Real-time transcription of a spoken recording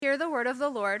Hear the word of the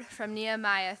Lord from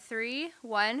Nehemiah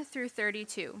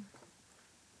 3:1-32.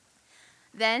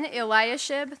 Then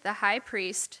Eliashib the high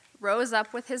priest rose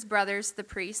up with his brothers the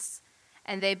priests,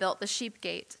 and they built the sheep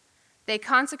gate. They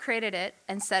consecrated it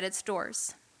and set its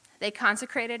doors. They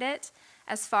consecrated it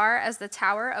as far as the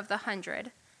Tower of the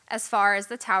 100, as far as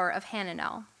the Tower of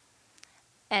Hananel.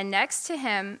 And next to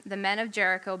him the men of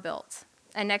Jericho built,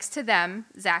 and next to them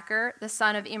Zachar the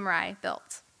son of Imri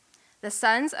built. The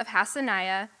sons of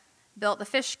Hassaniah built the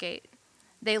fish gate.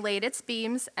 They laid its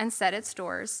beams and set its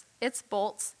doors, its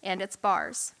bolts and its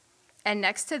bars. And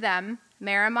next to them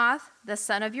Meremoth the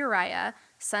son of Uriah,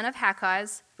 son of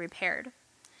Hakkoz, repaired.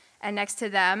 And next to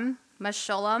them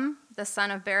Meshullam the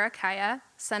son of Berechiah,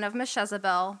 son of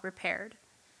Meshezabel, repaired.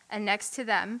 And next to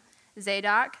them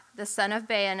Zadok the son of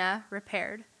Baana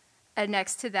repaired. And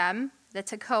next to them the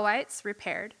Tekoites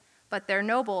repaired, but their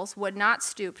nobles would not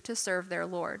stoop to serve their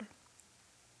lord.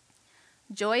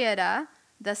 Joiada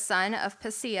the son of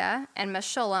Paseah and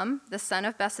Meshullam the son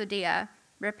of Besodiah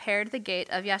repaired the gate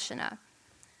of Yeshana.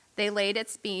 They laid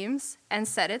its beams and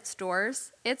set its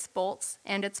doors, its bolts,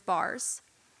 and its bars.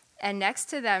 And next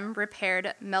to them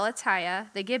repaired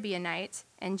Melatiah the Gibeonite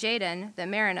and Jadon the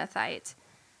Meronothite,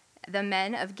 the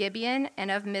men of Gibeon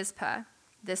and of Mizpah,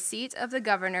 the seat of the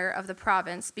governor of the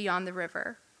province beyond the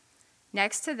river.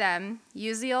 Next to them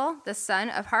Uziel the son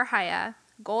of Harhiah,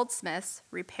 goldsmiths,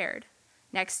 repaired.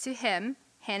 Next to him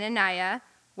Hananiah,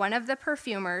 one of the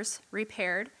perfumers,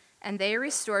 repaired, and they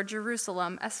restored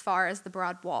Jerusalem as far as the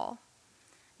broad wall.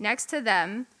 Next to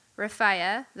them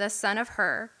Rephaiah the son of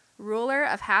Hur, ruler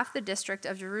of half the district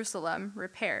of Jerusalem,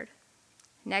 repaired.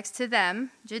 Next to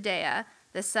them Judea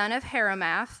the son of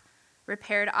Haramath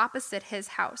repaired opposite his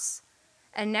house.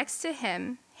 And next to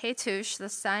him Hattush the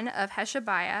son of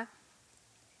Heshabiah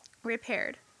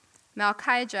repaired.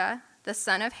 Malchijah the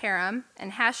son of Haram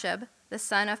and Hashab the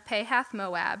son of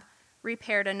Pahath-Moab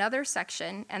repaired another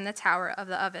section and the Tower of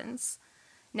the Ovens.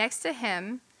 Next to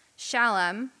him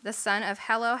Shallum the son of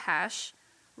Helohash,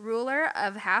 ruler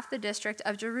of half the district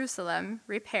of Jerusalem,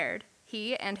 repaired,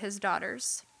 he and his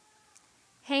daughters.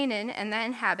 Hanan and the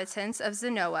inhabitants of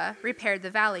Zanoah repaired the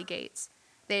valley gates.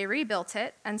 They rebuilt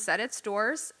it and set its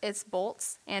doors, its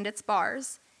bolts, and its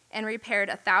bars, and repaired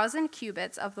 1,000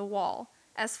 cubits of the wall,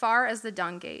 as far as the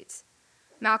dung gate.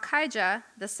 Malchijah,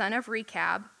 the son of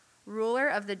Rechab, ruler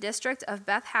of the district of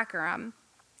Beth-Hakerem,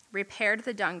 repaired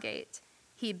the dung gate.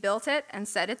 He built it and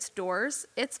set its doors,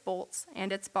 its bolts,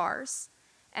 and its bars.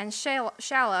 And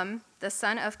Shallum, the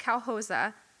son of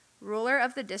Calhozah, ruler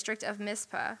of the district of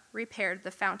Mizpah, repaired the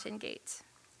fountain gate.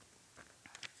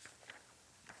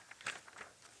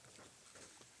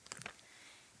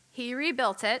 He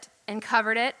rebuilt it and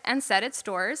covered it and set its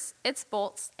doors, its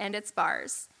bolts, and its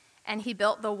bars. And he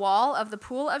built the wall of the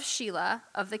pool of Shelah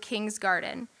of the king's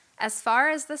garden, as far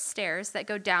as the stairs that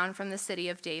go down from the city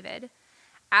of David.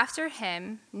 After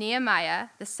him, Nehemiah,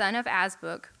 the son of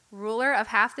Azbuk, ruler of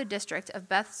half the district of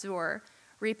Beth-zur,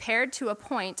 repaired to a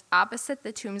point opposite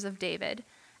the tombs of David,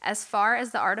 as far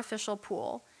as the artificial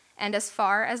pool, and as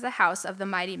far as the house of the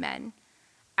mighty men.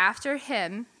 After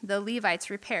him, the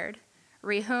Levites repaired.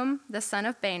 Rehum, the son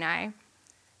of Bani.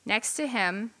 Next to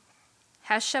him,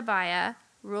 Heshabiah,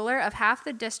 ruler of half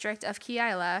the district of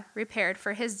Keilah, repaired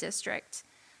for his district.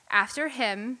 After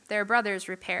him, their brothers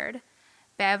repaired.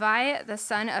 Bavai, the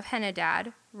son of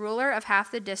Henadad, ruler of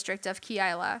half the district of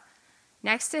Keilah.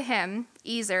 Next to him,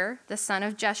 Ezer, the son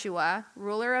of Jeshua,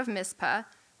 ruler of Mizpah,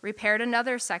 repaired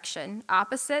another section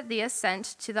opposite the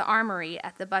ascent to the armory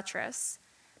at the buttress.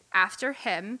 After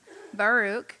him,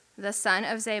 Baruch, the son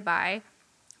of Zabai,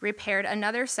 repaired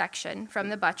another section from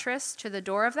the buttress to the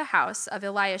door of the house of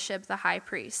Eliashib the high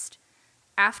priest.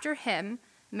 After him,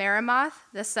 Meremoth,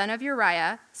 the son of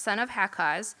Uriah, son of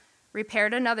Hakkoz,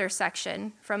 repaired another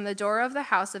section from the door of the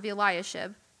house of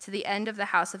Eliashib to the end of the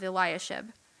house of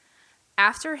Eliashib.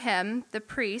 After him, the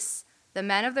priests, the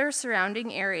men of their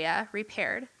surrounding area,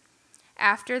 repaired.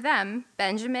 After them,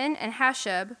 Benjamin and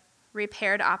Hashab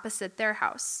repaired opposite their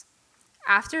house.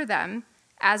 After them,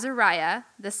 Azariah,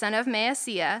 the son of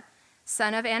Maaseiah,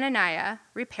 son of Ananiah,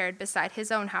 repaired beside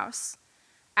his own house.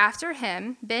 After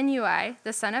him, Binnui,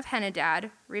 the son of Henadad,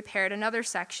 repaired another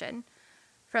section,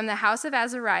 from the house of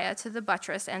Azariah to the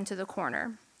buttress and to the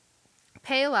corner.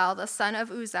 Palal, the son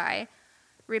of Uzai,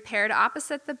 repaired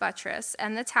opposite the buttress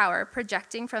and the tower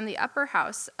projecting from the upper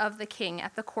house of the king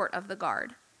at the court of the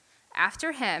guard.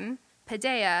 After him,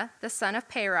 Pedaiah, the son of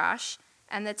Parosh,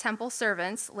 and the temple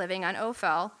servants living on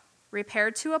Ophel,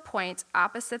 repaired to a point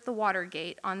opposite the water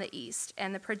gate on the east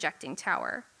and the projecting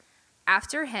tower.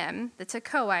 After him, the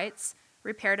Tekoites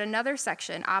repaired another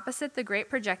section opposite the great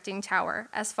projecting tower,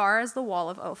 as far as the wall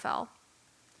of Ophel.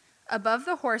 Above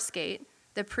the horse gate,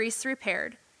 the priests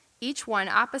repaired, each one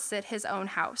opposite his own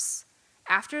house.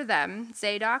 After them,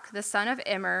 Zadok the son of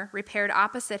Immer repaired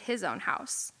opposite his own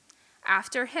house.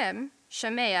 After him,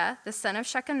 Shemaiah the son of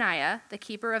Shechaniah, the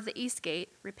keeper of the east gate,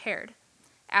 repaired.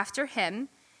 After him,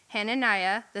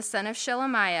 Hananiah the son of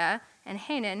Shelemiah and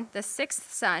Hanan the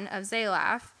sixth son of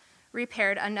Zalaph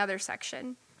repaired another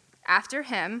section. After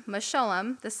him,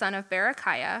 Meshullam the son of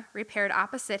Berechiah repaired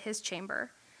opposite his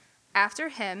chamber. After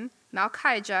him,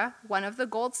 Malchijah, one of the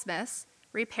goldsmiths,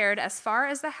 repaired as far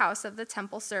as the house of the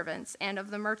temple servants and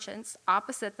of the merchants,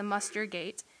 opposite the muster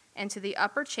gate, and to the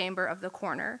upper chamber of the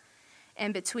corner.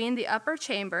 And between the upper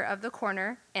chamber of the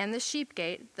corner and the sheep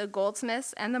gate, the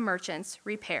goldsmiths and the merchants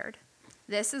repaired.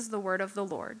 This is the word of the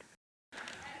Lord.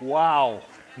 Wow,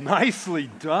 nicely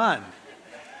done.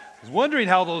 I was wondering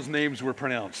how those names were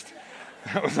pronounced.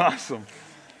 That was awesome.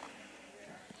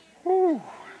 Whew.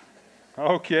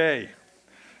 Okay.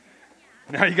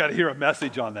 Now you got to hear a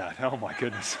message on that. Oh my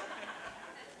goodness.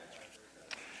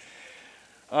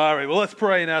 All right, well, let's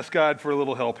pray and ask God for a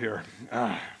little help here.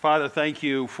 Father, thank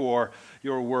you for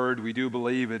your word. We do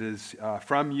believe it is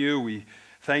from you. We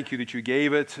thank you that you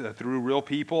gave it through real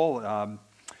people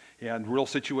and real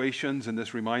situations. And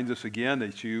this reminds us again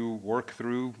that you work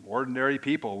through ordinary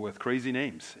people with crazy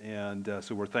names. And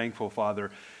so we're thankful,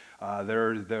 Father.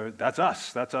 That's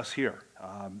us. That's us here.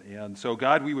 And so,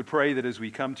 God, we would pray that as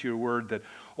we come to your word, that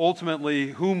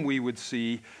ultimately whom we would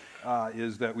see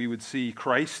is that we would see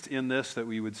Christ in this, that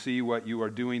we would see what you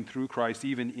are doing through Christ,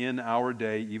 even in our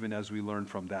day, even as we learn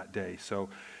from that day. So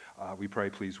we pray,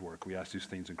 please work. We ask these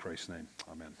things in Christ's name.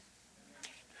 Amen.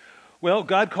 Well,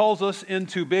 God calls us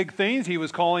into big things. He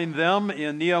was calling them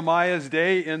in Nehemiah's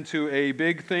day into a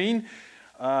big thing.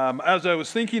 As I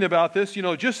was thinking about this,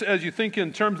 just as you think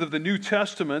in terms of the New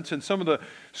Testament and some of the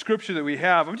scripture that we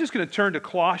have, I'm just going to turn to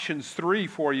Colossians 3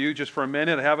 for you just for a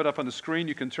minute. I have it up on the screen.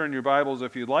 You can turn your Bibles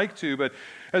if you'd like to. But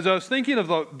as I was thinking of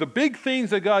the big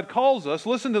things that God calls us,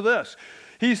 listen to this.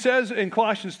 He says in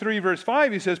Colossians 3 verse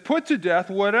 5, he says, put to death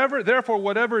whatever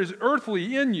is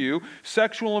earthly in you,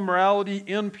 sexual immorality,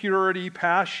 impurity,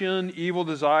 passion, evil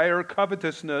desire,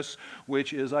 covetousness,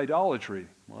 which is idolatry.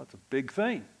 Well, that's a big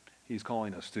thing he's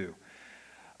calling us to.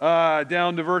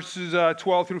 Down to verses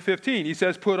 12 through 15. He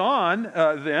says, put on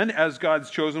then, as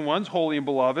God's chosen ones, holy and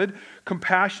beloved,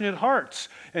 compassionate hearts,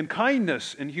 and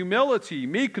kindness, and humility,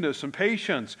 meekness, and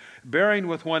patience, bearing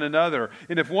with one another.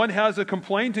 And if one has a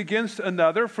complaint against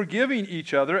another, forgiving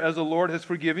each other, as the Lord has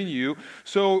forgiven you,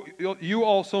 so you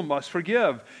also must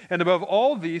forgive. And above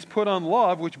all these, put on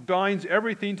love, which binds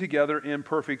everything together in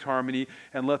perfect harmony,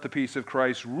 and let the peace of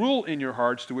Christ rule in your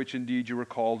hearts, to which indeed you were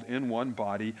called in one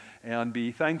body, and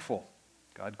be thankful.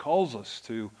 God calls us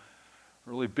to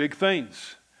really big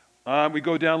things. We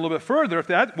go down a little bit further, if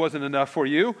that wasn't enough for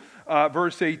you.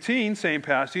 Verse 18, same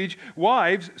passage.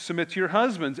 Wives, submit to your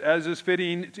husbands, as is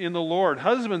fitting in the Lord.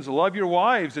 Husbands, love your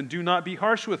wives, and do not be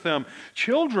harsh with them.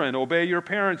 Children, obey your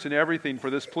parents in everything, for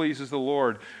this pleases the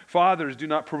Lord. Fathers, do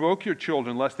not provoke your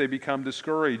children, lest they become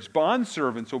discouraged.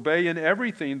 Bondservants, obey in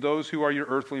everything those who are your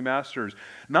earthly masters,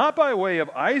 not by way of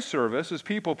eye service as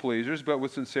people pleasers, but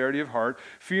with sincerity of heart,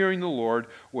 fearing the Lord.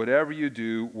 Whatever you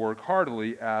do, work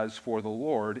heartily as for the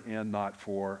Lord and not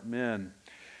for men.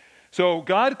 So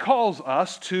God calls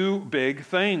us to big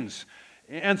things.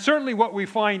 And certainly what we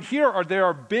find here there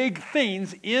are big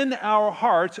things in our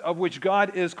hearts of which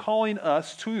God is calling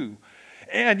us to.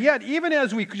 And yet, even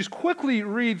as we just quickly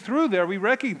read through there, we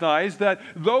recognize that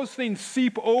those things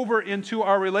seep over into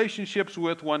our relationships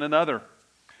with one another.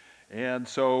 And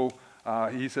so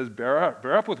he says, bear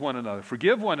up with one another,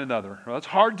 forgive one another. Well, that's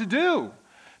hard to do.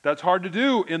 That's hard to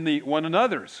do in the one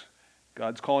another's.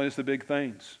 God's calling us to big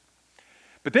things.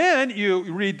 But then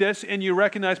you read this and you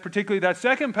recognize particularly that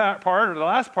second part, or the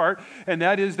last part, and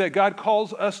that is that God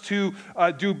calls us to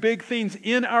do big things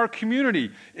in our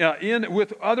community,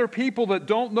 with other people that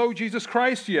don't know Jesus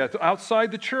Christ yet,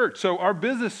 outside the church. So our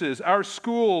businesses, our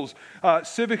schools,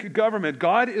 civic government,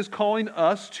 God is calling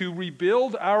us to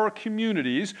rebuild our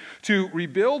communities, to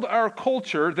rebuild our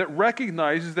culture that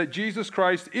recognizes that Jesus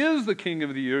Christ is the King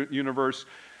of the universe,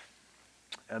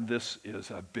 and this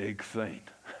is a big thing.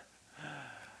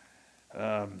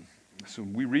 So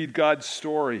we read God's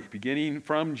story beginning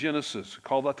from Genesis. We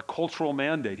call that the cultural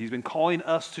mandate. He's been calling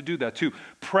us to do that, to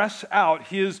press out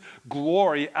His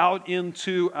glory out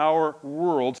into our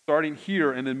world, starting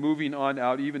here and then moving on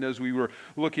out, even as we were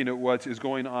looking at what is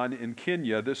going on in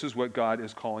Kenya. This is what God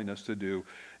is calling us to do.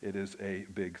 It is a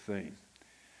big thing.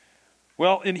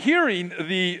 Well, in hearing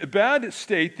the bad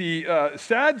state, the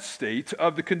sad state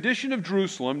of the condition of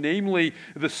Jerusalem, namely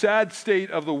the sad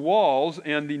state of the walls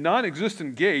and the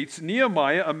non-existent gates,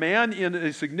 Nehemiah, a man in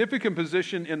a significant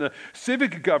position in the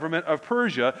civic government of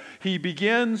Persia, he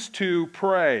begins to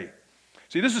pray.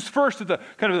 See, this is first of the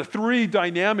kind of the three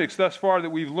dynamics thus far that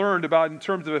we've learned about in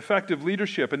terms of effective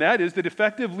leadership, and that is that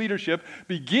effective leadership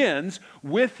begins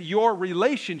with your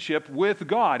relationship with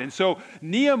God. And so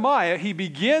Nehemiah, he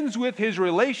begins with his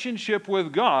relationship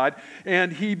with God,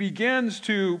 and he begins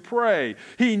to pray.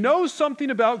 He knows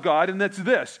something about God, and that's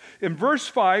this. In verse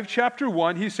 5, chapter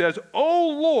 1, he says, "O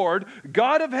Lord,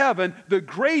 God of heaven, the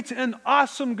great and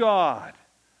awesome God."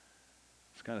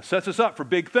 This kind of sets us up for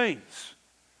big things.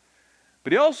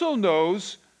 But he also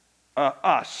knows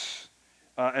us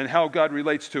and how God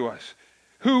relates to us.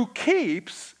 Who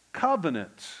keeps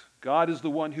covenant. God is the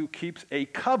one who keeps a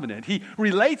covenant. He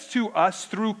relates to us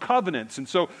through covenants. And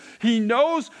so he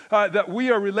knows that we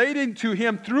are relating to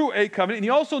him through a covenant. And he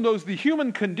also knows the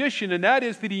human condition, and that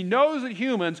is that he knows that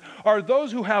humans are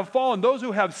those who have fallen, those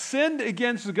who have sinned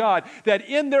against God, that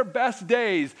in their best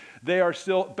days, they are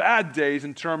still bad days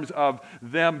in terms of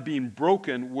them being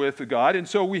broken with God. And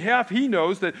so he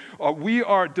knows that we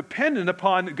are dependent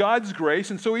upon God's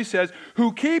grace. And so he says,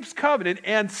 who keeps covenant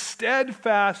and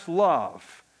steadfast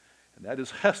love. And that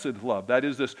is Hesed love. That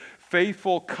is this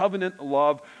faithful covenant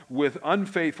love with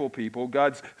unfaithful people.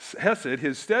 God's Hesed,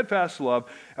 his steadfast love,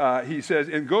 he says,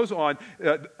 and goes on,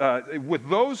 with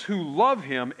those who love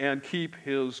him and keep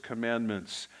his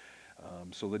commandments.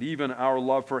 So that even our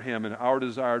love for him and our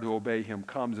desire to obey him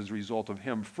comes as a result of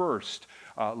him first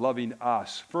loving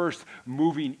us, first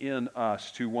moving in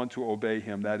us to want to obey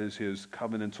him. That is his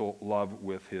covenantal love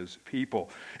with his people.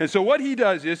 And so what he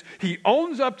does is he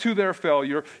owns up to their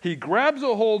failure, he grabs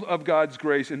a hold of God's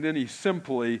grace, and then he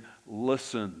simply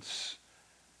listens.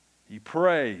 He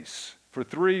prays for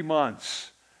 3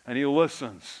 months, and he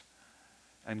listens.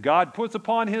 And God puts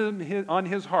upon him on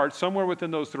his heart, somewhere within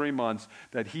those 3 months,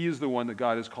 that he is the one that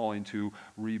God is calling to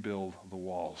rebuild the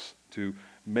walls, to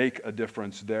make a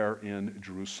difference there in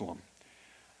Jerusalem.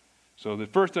 So the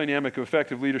first dynamic of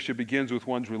effective leadership begins with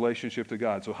one's relationship to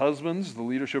God. So husbands, the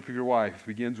leadership of your wife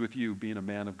begins with you being a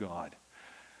man of God.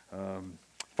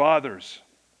 Fathers,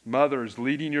 mothers,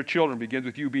 leading your children begins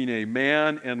with you being a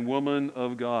man and woman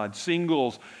of God.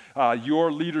 Singles,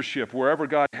 your leadership, wherever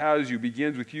God has you,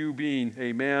 begins with you being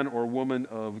a man or woman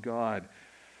of God.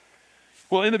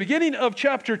 Well, in the beginning of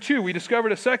chapter 2, we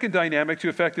discovered a second dynamic to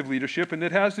effective leadership, and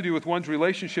it has to do with one's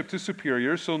relationship to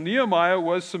superiors. So Nehemiah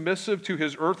was submissive to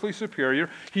his earthly superior.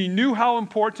 He knew how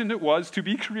important it was to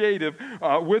be creative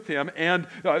with him and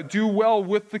do well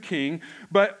with the king.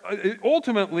 But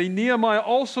ultimately, Nehemiah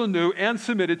also knew and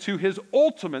submitted to his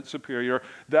ultimate superior,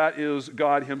 that is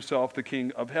God himself, the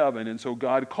king of heaven. And so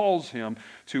God calls him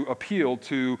to appeal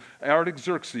to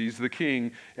Artaxerxes, the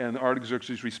king, and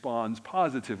Artaxerxes responds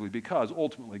positively because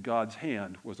ultimately God's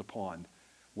hand was upon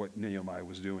what Nehemiah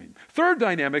was doing. Third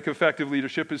dynamic of effective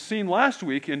leadership is seen last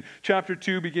week in chapter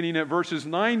 2, beginning at verses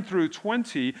 9 through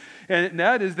 20, and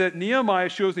that is that Nehemiah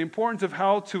shows the importance of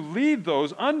how to lead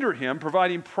those under him,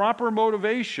 providing proper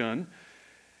motivation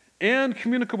and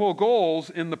communicable goals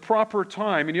in the proper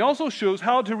time. And he also shows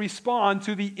how to respond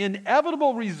to the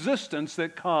inevitable resistance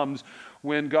that comes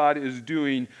when God is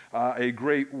doing a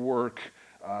great work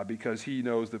because he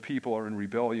knows the people are in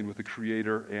rebellion with the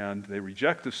Creator and they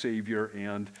reject the Savior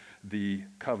and the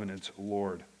covenant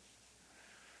Lord.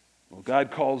 Well, God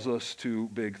calls us to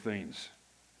big things.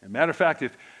 As a matter of fact,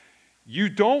 if you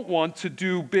don't want to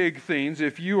do big things,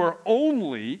 if you are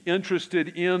only interested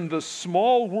in the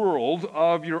small world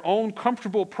of your own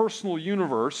comfortable personal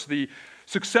universe, the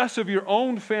success of your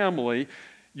own family,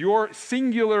 your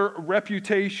singular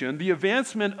reputation, the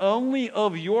advancement only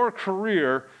of your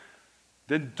career,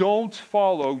 then don't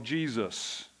follow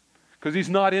Jesus, because he's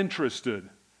not interested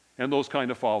in those kind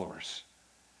of followers.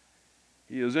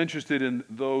 He is interested in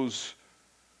those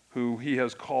who he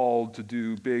has called to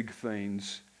do big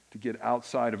things, to get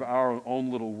outside of our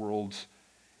own little worlds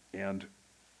and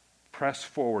press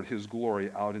forward his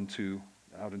glory out into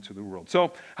the world.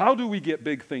 So how do we get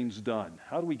big things done?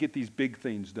 How do we get these big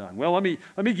things done? Well, let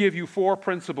me give you 4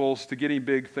 principles to getting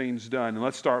big things done. And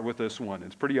let's start with this one.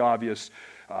 It's pretty obvious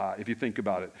if you think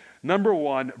about it. Number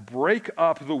 1, break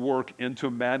up the work into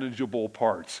manageable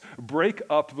parts. Break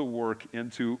up the work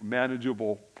into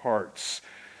manageable parts.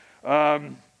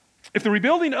 If the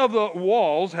rebuilding of the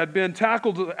walls had been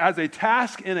tackled as a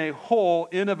task in a whole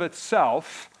in of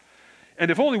itself,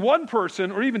 and if only one person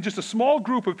or even just a small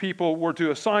group of people were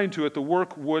to assign to it, the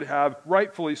work would have,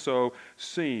 rightfully so,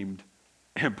 seemed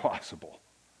impossible.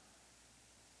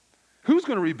 Who's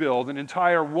going to rebuild an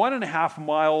entire 1.5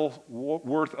 mile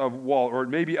worth of wall, or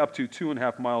maybe up to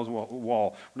 2.5 miles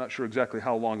wall? We're not sure exactly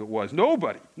how long it was.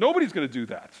 Nobody. Nobody's going to do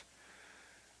that.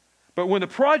 But when the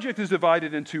project is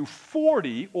divided into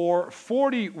 40 or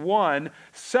 41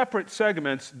 separate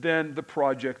segments, then the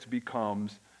project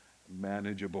becomes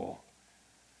manageable.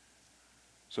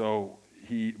 So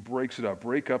he breaks it up,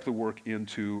 break up the work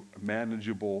into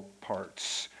manageable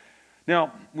parts.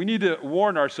 Now, we need to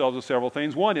warn ourselves of several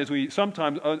things. One is we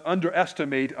sometimes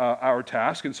underestimate our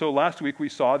task. And so last week we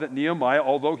saw that Nehemiah,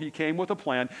 although he came with a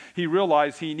plan, he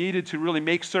realized he needed to really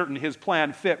make certain his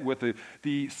plan fit with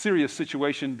the serious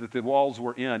situation that the walls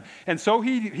were in. And so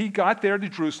he got there to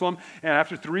Jerusalem, and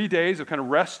after 3 days of kind of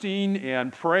resting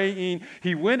and praying,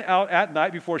 he went out at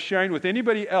night before sharing with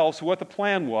anybody else what the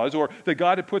plan was, or that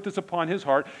God had put this upon his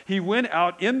heart. He went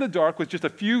out in the dark with just a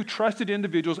few trusted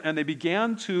individuals, and they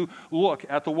began to look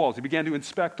at the walls. He began to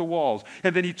inspect the walls.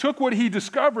 And then he took what he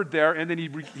discovered there, and then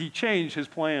he changed his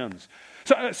plans.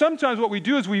 So sometimes what we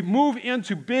do is we move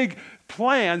into big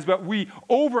plans, but we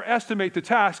overestimate the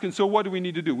task. And so what do we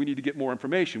need to do? We need to get more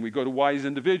information. We go to wise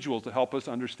individuals to help us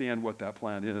understand what that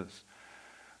plan is.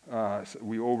 So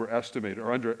we overestimate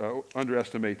or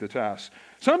underestimate the task.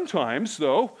 Sometimes,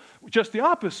 though, just the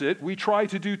opposite, we try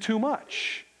to do too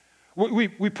much.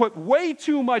 We put way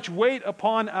too much weight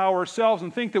upon ourselves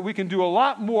and think that we can do a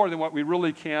lot more than what we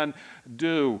really can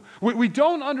do. We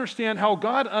don't understand how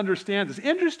God understands us.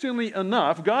 Interestingly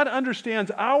enough, God understands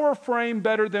our frame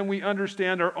better than we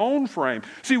understand our own frame.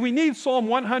 See, we need Psalm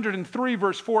 103,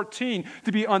 verse 14,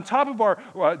 to be on top of our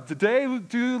day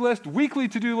to-do list, weekly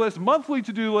to-do list, monthly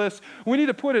to-do list. We need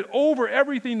to put it over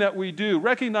everything that we do,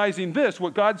 recognizing this,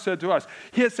 what God said to us.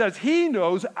 It says He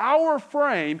knows our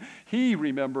frame. He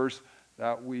remembers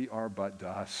that we are but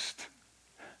dust.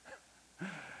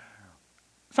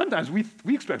 Sometimes we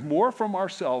expect more from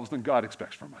ourselves than God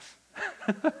expects from us.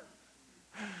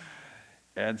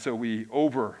 And so we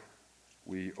overtask.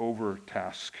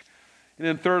 And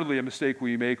then thirdly, a mistake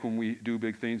we make when we do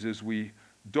big things is we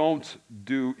don't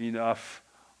do enough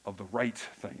of the right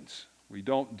things. We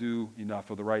don't do enough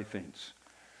of the right things.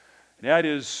 And that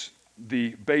is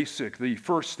the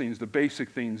first things, the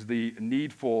basic things, the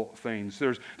needful things.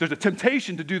 There's a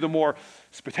temptation to do the more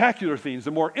spectacular things,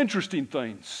 the more interesting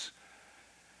things.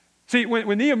 See,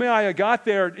 when Nehemiah got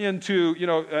there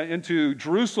into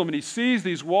Jerusalem and he sees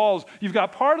these walls, you've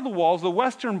got part of the walls, the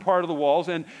western part of the walls,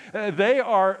 and they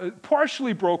are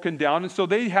partially broken down, and so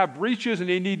they have breaches and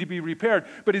they need to be repaired.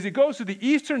 But as he goes to the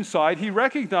eastern side, he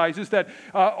recognizes that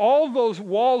all those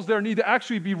walls there need to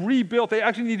actually be rebuilt. They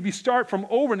actually need to be start from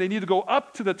over, and they need to go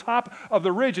up to the top of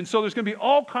the ridge. And so there's going to be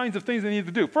all kinds of things they need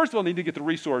to do. First of all, they need to get the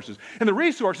resources. And the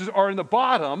resources are in the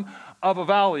bottom of a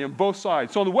valley on both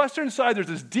sides. So on the western side, there's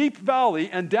this deep valley,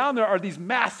 and down there are these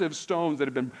massive stones that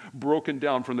have been broken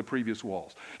down from the previous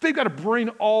walls. They've got to bring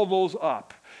all those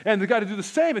up. And they've got to do the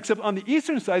same, except on the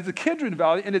eastern side is the Kidron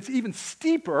Valley, and it's even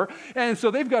steeper. And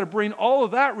so they've got to bring all of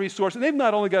that resource, and they've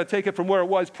not only got to take it from where it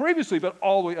was previously, but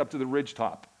all the way up to the ridge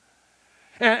top.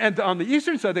 And on the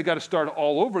eastern side, they've got to start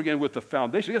all over again with the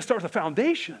foundation. You've got to start with the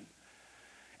foundation.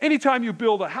 Anytime you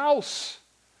build a house,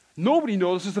 nobody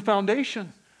notices the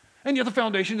foundation. And yet the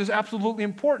foundation is absolutely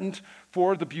important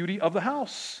for the beauty of the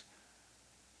house.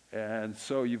 And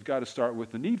so you've got to start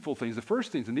with the needful things, the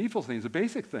first things, the needful things, the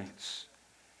basic things.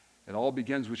 It all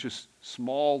begins with just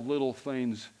small little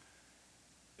things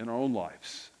in our own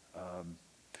lives.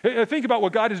 Think about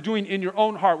what God is doing in your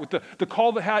own heart with the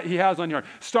call that He has on your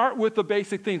heart. Start with the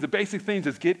basic things. The basic things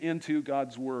is get into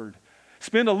God's Word.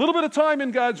 Spend a little bit of time in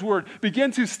God's Word.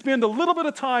 Begin to spend a little bit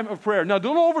of time of prayer. Now,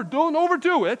 don't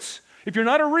overdo it. If you're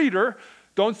not a reader,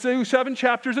 don't say 7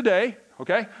 chapters a day,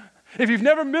 okay? If you've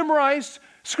never memorized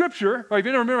Scripture, or if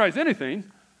you've never memorized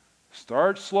anything,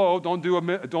 start slow. Don't do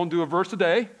a verse a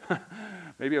day.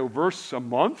 Maybe a verse a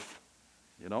month.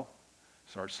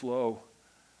 Start slow.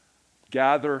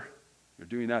 Gather. You're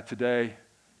doing that today.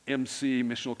 MC,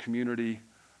 missional community.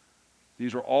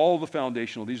 These are all the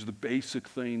foundational. These are the basic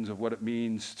things of what it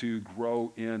means to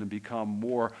grow in and become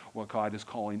more what God is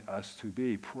calling us to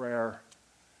be. Prayer.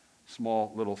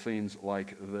 Small little things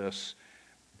like this.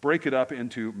 Break it up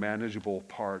into manageable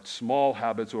parts. Small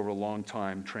habits over a long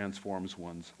time transforms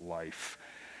one's life.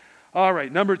 All right,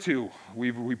 number 2.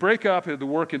 We break up the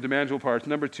work into manageable parts.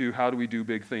 Number 2, how do we do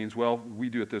big things? Well, we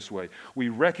do it this way. We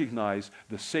recognize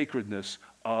the sacredness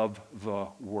of the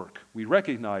work. We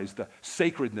recognize the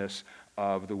sacredness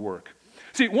of the work.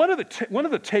 See, one of the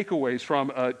takeaways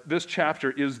from this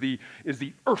chapter is the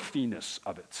earthiness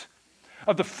of it.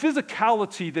 of the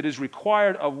physicality that is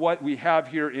required of what we have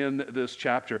here in this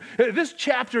chapter. This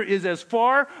chapter is as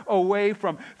far away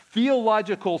from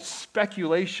theological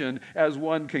speculation as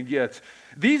one can get.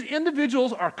 These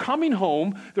individuals are coming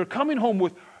home. They're coming home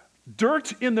with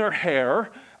dirt in their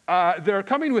hair. They're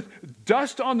coming with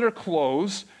dust on their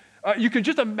clothes. You can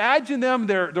just imagine them.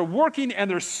 They're working and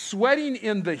they're sweating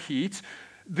in the heat.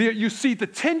 You see the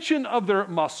tension of their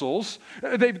muscles.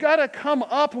 They've got to come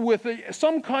up with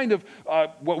some kind of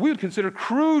what we would consider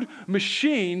crude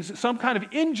machines, some kind of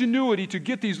ingenuity to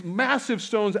get these massive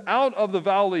stones out of the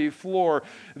valley floor.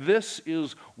 This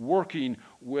is working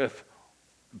with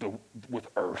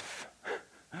earth.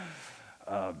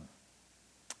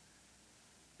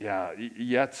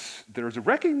 Yet there's a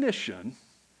recognition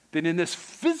that in this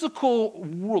physical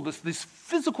world, this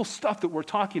physical stuff that we're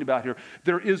talking about here,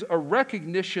 there is a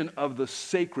recognition of the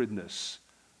sacredness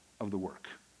of the work.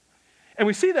 And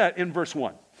we see that in verse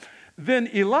 1. Then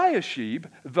Eliashib,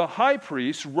 the high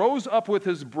priest, rose up with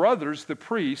his brothers, the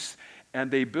priests, and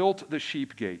they built the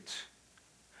sheep gate.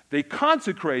 They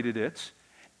consecrated it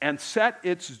and set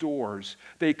its doors.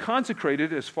 They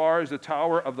consecrated as far as the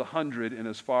Tower of the 100 and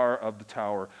as far as the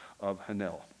Tower of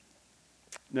Hanel.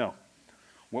 Now,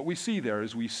 what we see there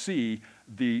is we see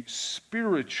the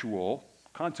spiritual,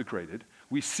 consecrated,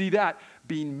 we see that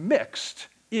being mixed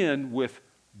in with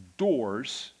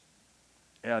doors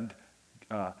and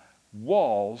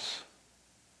walls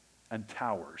and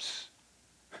towers.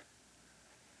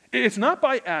 It's not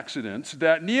by accident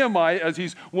that Nehemiah, as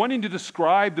he's wanting to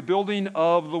describe the building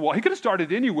of the wall, he could have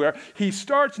started anywhere. He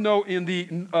starts, in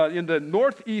the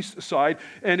northeast side,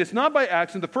 and it's not by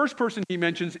accident. The first person he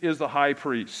mentions is the high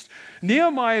priest.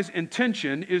 Nehemiah's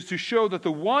intention is to show that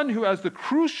the one who has the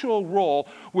crucial role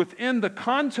within the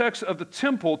context of the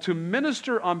temple to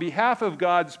minister on behalf of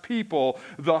God's people,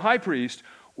 the high priest,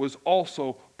 was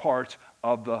also part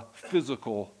of the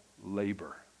physical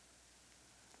labor.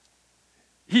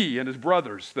 He and his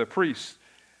brothers, the priests,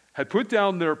 had put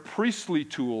down their priestly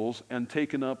tools and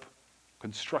taken up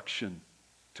construction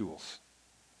tools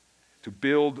to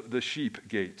build the sheep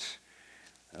gate.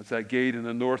 That's that gate in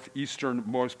the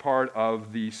northeasternmost part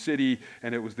of the city,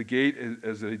 and it was the gate,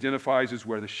 as it identifies, is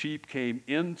where the sheep came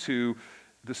into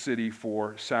the city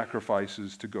for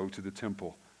sacrifices to go to the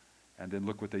temple. And then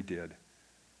look what they did.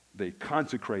 They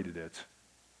consecrated it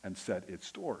and set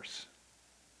its doors.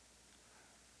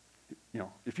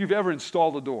 If you've ever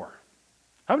installed a door,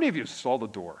 how many of you installed a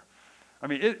door? I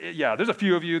mean, there's a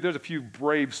few of you. There's a few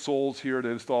brave souls here to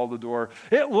install the door.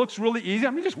 It looks really easy.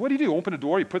 I mean, just what do? You open a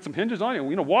door, you put some hinges on it,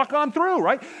 and walk on through,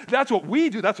 right? That's what we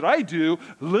do. That's what I do.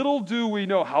 Little do we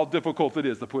know how difficult it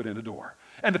is to put in a door.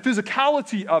 And the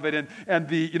physicality of it and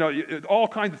the, all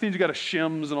kinds of things. You got to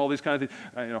shims and all these kinds of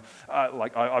things.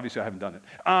 Obviously I haven't done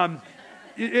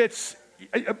it.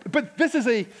 But this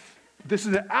is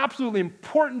an absolutely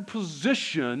important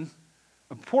position,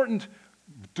 important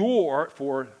door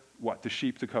for what? The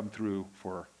sheep to come through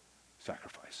for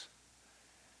sacrifice.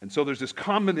 And so there's this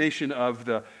combination of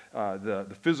the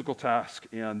physical task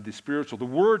and the spiritual. The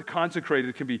word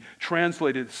consecrated can be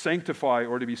translated sanctify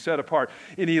or to be set apart.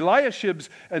 In Eliashib's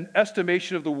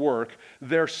estimation of the work,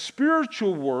 their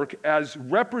spiritual work as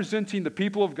representing the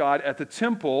people of God at the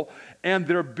temple and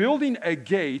their building a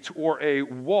gate or a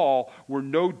wall were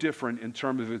no different in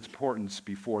terms of its importance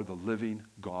before the living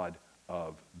God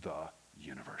of the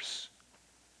universe.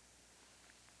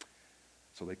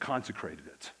 So they consecrated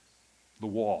it. The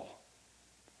wall.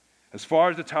 As far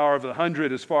as the Tower of the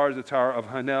 100, as far as the Tower of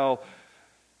Hanel,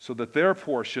 so that their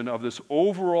portion of this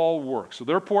overall work, so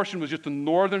their portion was just the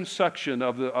northern section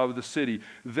of the city,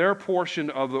 their portion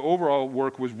of the overall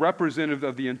work was representative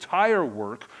of the entire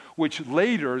work, which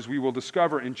later, as we will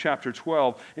discover in chapter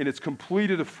 12, in its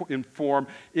completed in form,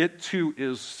 it too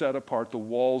is set apart. The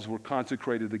walls were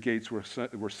consecrated, the gates were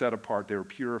set apart, they were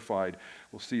purified.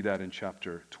 We'll see that in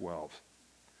chapter 12.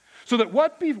 So that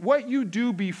what you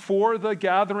do before the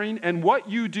gathering and what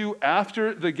you do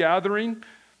after the gathering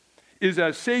is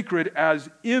as sacred as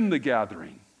in the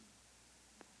gathering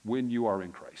when you are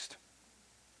in Christ.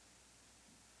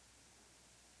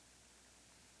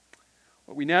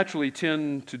 What we naturally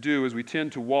tend to do is we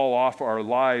tend to wall off our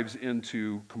lives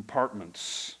into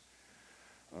compartments.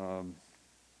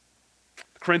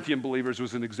 Corinthian believers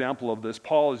was an example of this.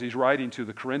 Paul, as he's writing to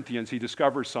the Corinthians, he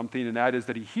discovers something, and that is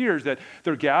that he hears that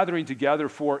they're gathering together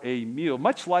for a meal,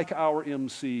 much like our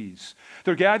MCs.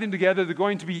 They're gathering together, they're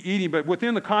going to be eating, but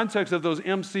within the context of those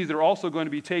MCs, they're also going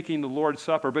to be taking the Lord's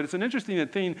Supper. But it's an interesting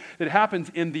thing that happens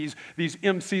in these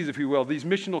MCs, if you will, these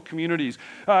missional communities.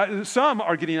 Some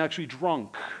are getting actually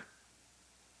drunk.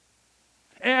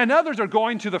 And others are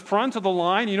going to the front of the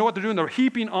line. You know what they're doing? They're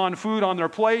heaping on food on their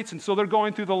plates, and so they're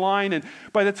going through the line. And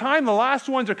by the time the last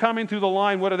ones are coming through the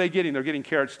line, what are they getting? They're getting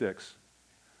carrot sticks.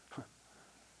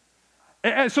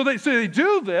 And so they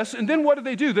do this, and then what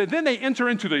do? Then they enter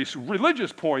into the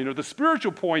religious point or the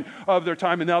spiritual point of their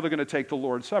time, and now they're going to take the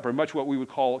Lord's Supper, much what we would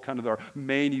call kind of our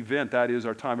main event. That is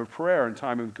our time of prayer and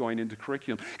time of going into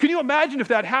curriculum. Can you imagine if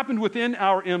that happened within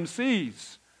our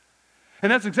MCs?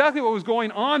 And that's exactly what was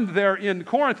going on there in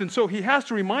Corinth. And so he has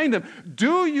to remind them,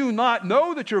 do you not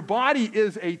know that your body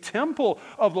is a temple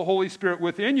of the Holy Spirit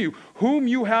within you, whom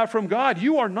you have from God?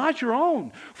 You are not your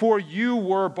own, for you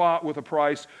were bought with a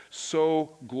price.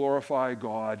 So glorify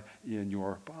God in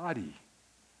your body.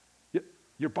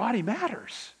 Your body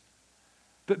matters.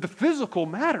 The physical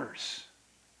matters.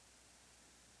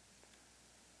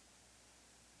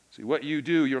 See, what you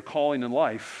do, your calling in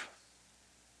life,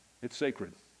 it's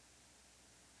sacred.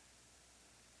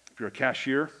 If you're a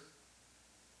cashier,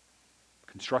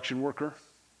 construction worker,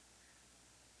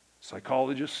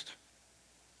 psychologist,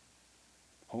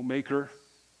 homemaker,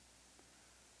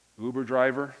 Uber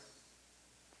driver,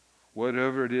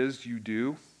 whatever it is you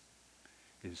do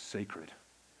is sacred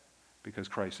because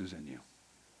Christ is in you.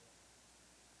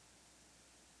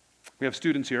 We have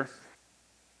students here.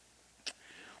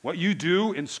 What you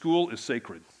do in school is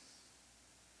sacred.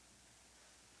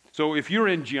 So if you're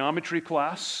in geometry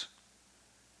class,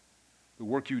 the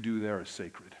work you do there is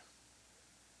sacred.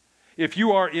 If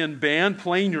you are in band,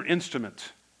 playing your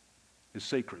instrument is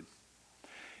sacred.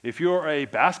 If you're a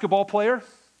basketball player,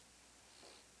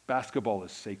 basketball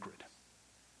is sacred.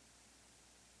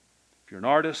 If you're an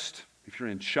artist, if you're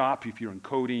in shop, if you're in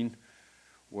coding,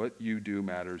 what you do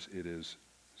matters. It is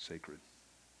sacred.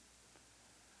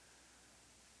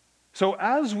 So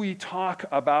as we talk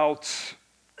about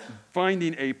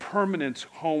finding a permanent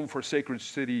home for Sacred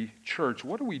City Church,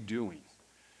 what are we doing?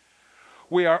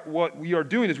 What we are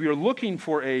doing is we are looking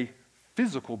for a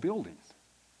physical building.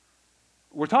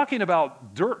 We're talking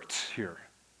about dirt here.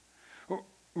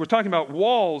 We're talking about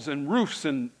walls and roofs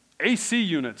and AC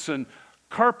units and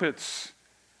carpets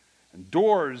and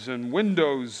doors and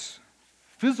windows,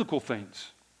 physical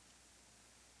things.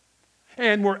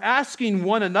 And we're asking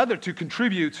one another to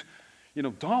contribute,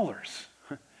 dollars.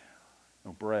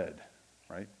 No, bread,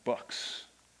 right? Bucks,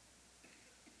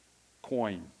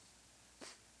 coin,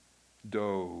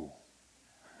 dough,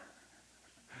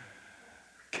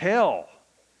 kale,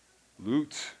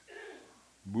 loot,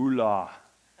 moolah,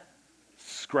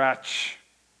 scratch,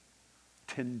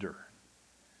 tinder.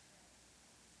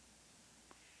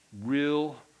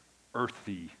 Real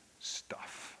earthy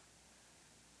stuff.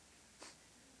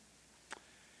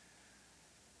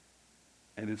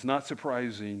 And it's not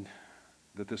surprising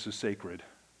that this is sacred,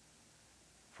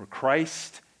 for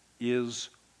Christ is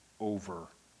over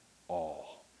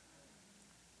all.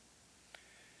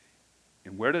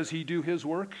 And where does he do his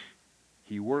work?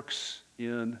 He works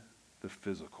in the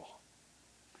physical.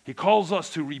 He calls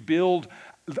us to rebuild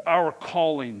our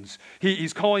callings.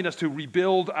 He's calling us to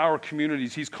rebuild our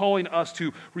communities. He's calling us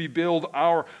to rebuild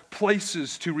our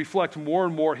places to reflect more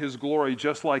and more his glory,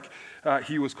 just like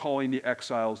he was calling the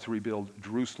exiles to rebuild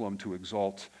Jerusalem to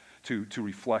exalt, to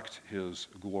reflect his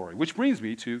glory. Which brings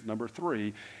me to number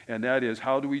 3, and that is,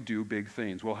 how do we do big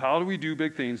things? Well, how do we do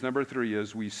big things? Number 3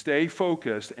 is we stay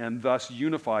focused and thus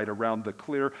unified around the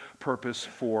clear purpose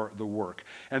for the work.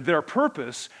 And their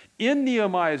purpose in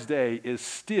Nehemiah's day is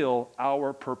still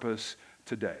our purpose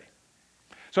today.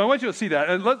 So I want you to see that.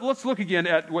 And let's look again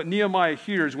at what Nehemiah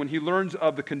hears when he learns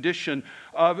of the condition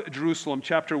of Jerusalem,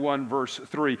 chapter 1, verse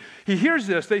 3. He hears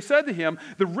this. They said to him,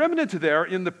 the remnant there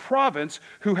in the province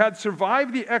who had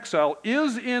survived the exile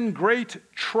is in great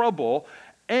trouble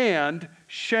and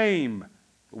shame.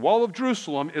 The wall of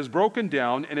Jerusalem is broken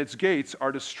down and its gates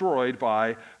are destroyed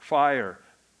by fire.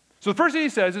 So the first thing he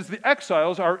says is the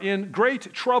exiles are in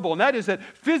great trouble, and that is that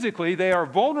physically they are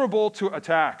vulnerable to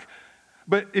attack.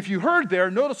 But if you heard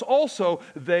there, notice also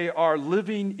they are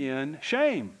living in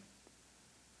shame.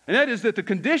 And that is that the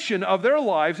condition of their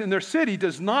lives in their city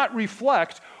does not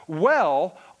reflect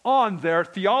well on their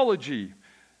theology.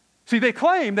 See, they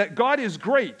claim that God is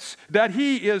great, that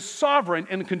he is sovereign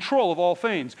and in control of all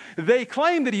things. They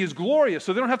claim that he is glorious,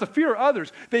 so they don't have to fear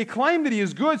others. They claim that he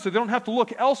is good, so they don't have to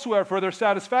look elsewhere for their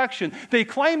satisfaction. They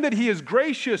claim that he is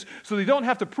gracious, so they don't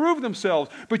have to prove themselves.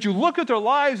 But you look at their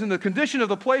lives and the condition of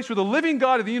the place where the living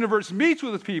God of the universe meets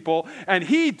with his people, and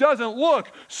he doesn't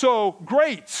look so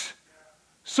great,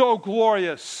 so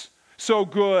glorious, so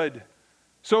good,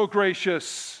 so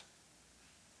gracious.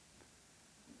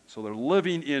 So they're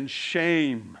living in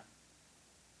shame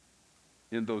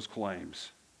in those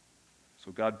claims.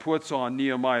 So God puts on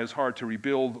Nehemiah's heart to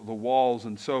rebuild the walls,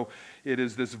 and so it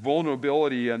is this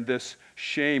vulnerability and this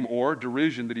shame or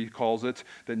derision that he calls it,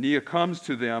 that Nehemiah comes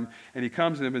to them, and he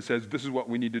comes to them and says, this is what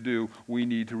we need to do. We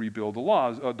need to rebuild the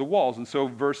walls. And so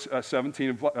verse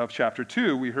 17 of chapter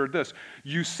 2, we heard this.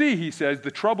 You see, he says, the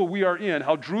trouble we are in,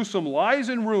 how Jerusalem lies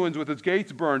in ruins with its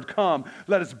gates burned. Come,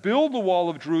 let us build the wall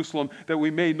of Jerusalem that we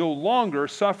may no longer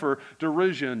suffer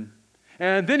derision.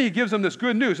 And then he gives them this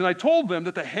good news. And I told them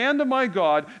that the hand of my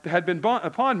God that had been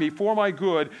upon me for my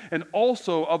good, and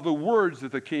also of the words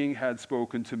that the king had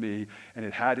spoken to me. And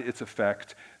it had its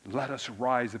effect. Let us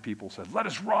rise, the people said. Let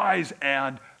us rise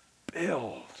and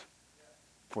build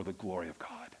for the glory of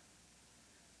God.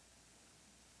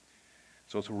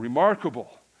 So it's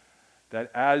remarkable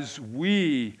that as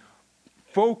we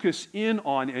focus in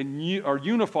on and are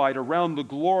unified around the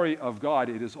glory of God,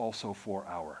 it is also for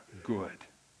our good.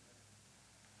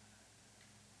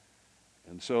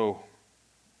 And so,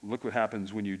 look what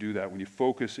happens when you do that. When you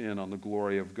focus in on the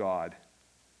glory of God,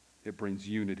 it brings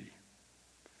unity.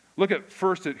 Look at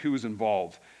first at who's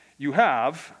involved. You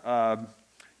have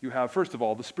first of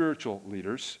all the spiritual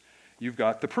leaders. You've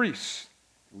got the priests.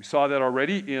 We saw that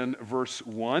already in verse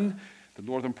 1, the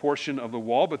northern portion of the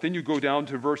wall. But then you go down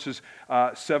to verses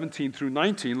 17 through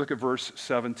 19. Look at verse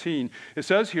 17. It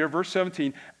says here, verse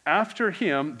 17, after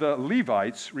him the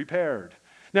Levites repaired.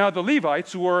 Now, the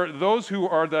Levites were those who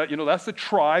are that's the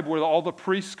tribe where all the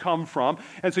priests come from.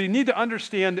 And so you need to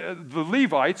understand the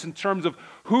Levites in terms of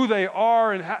who they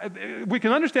are. And how, we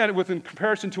can understand it in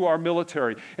comparison to our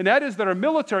military. And that is that our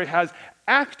military has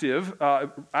active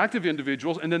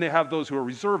individuals, and then they have those who are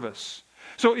reservists.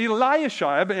 So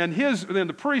Eliashib and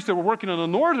the priests that were working on the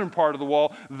northern part of the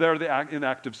wall, they're in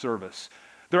active service.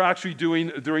 They're actually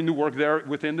doing the work there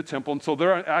within the temple, and so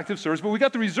they're in active service. But we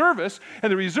got the reservists,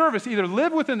 and the reservists either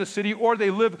live within the city or they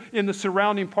live in the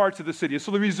surrounding parts of the city.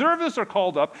 So the reservists are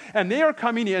called up, and they are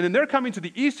coming in, and they're coming to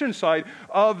the eastern side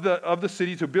of the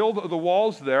city to build the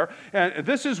walls there. And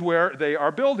this is where they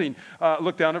are building.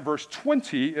 Look down at verse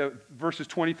 20, verses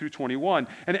 20 through 21.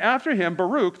 And after him,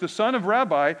 Baruch, the son of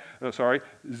Zabbai,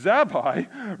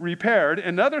 repaired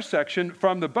another section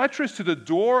from the buttress to the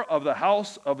door of the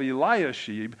house of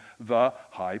Eliashib, the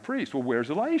high priest. Well,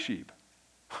 where's Eliashib?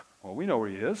 Well, we know where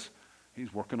he is.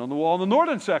 He's working on the wall in the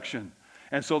northern section.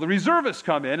 And so the reservists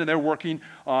come in, and they're working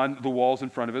on the walls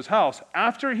in front of his house.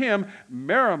 After him,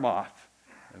 Meremoth.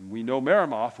 And we know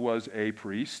Meremoth was a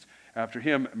priest. After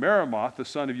him, Meremoth, the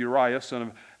son of Uriah, son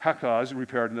of Hakaz,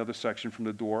 repaired another section from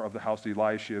the door of the house of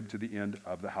Eliashib to the end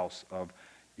of the house of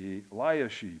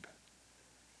Eliashib.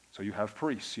 So you have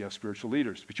priests, you have spiritual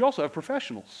leaders, but you also have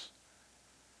professionals.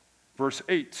 Verse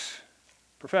 8,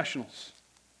 professionals.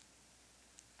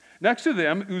 Next to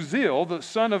them, Uzziel, the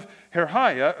son of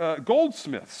Harhaiah,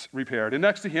 goldsmiths repaired. And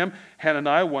next to him,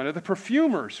 Hananiah, one of the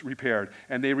perfumers, repaired.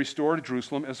 And they restored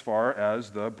Jerusalem as far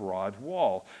as the broad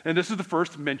wall. And this is the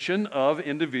first mention of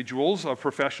individuals, of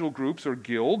professional groups or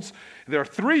guilds. There are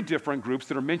three different groups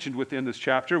that are mentioned within this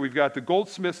chapter. We've got the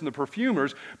goldsmiths and the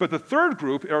perfumers, but the third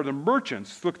group are the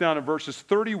merchants. Look down at verses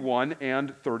 31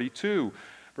 and 32.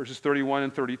 Verses 31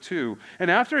 and 32. And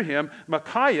after him,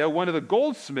 Micaiah, one of the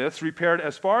goldsmiths, repaired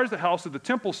as far as the house of the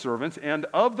temple servants and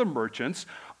of the merchants,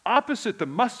 opposite the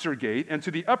muster gate and to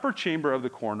the upper chamber of the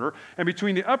corner. And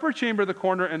between the upper chamber of the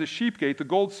corner and the sheep gate, the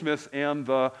goldsmiths and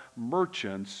the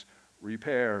merchants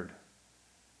repaired.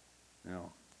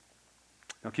 Now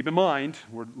keep in mind,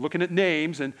 we're looking at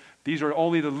names, and these are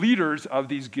only the leaders of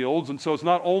these guilds, and so it's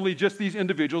not only just these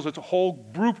individuals, it's a whole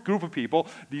group of people.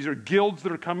 These are guilds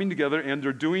that are coming together, and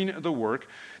they're doing the work.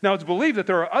 Now, it's believed that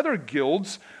there are other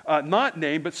guilds, not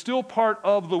named, but still part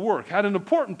of the work, had an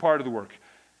important part of the work.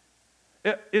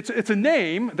 It's a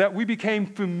name that we became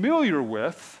familiar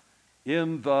with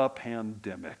in the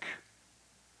pandemic.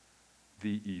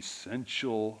 The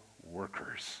essential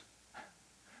workers.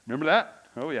 Remember that?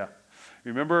 Oh, yeah.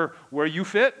 Remember where you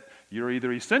fit? You're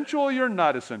either essential or you're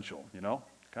not essential, Kind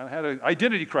of had an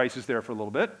identity crisis there for a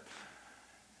little bit.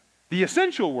 The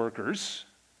essential workers,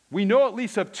 we know at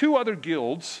least of two other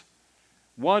guilds.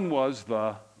 One was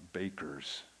the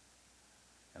bakers,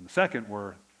 and the second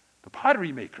were the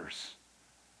pottery makers.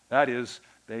 That is,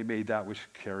 they made that which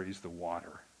carries the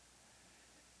water.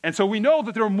 And so we know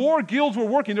that there are more guilds were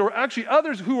working. There were actually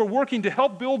others who were working to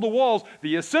help build the walls.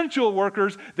 The essential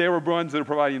workers, they were the ones that were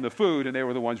providing the food, and they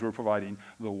were the ones who were providing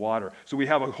the water. So we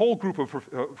have a whole group of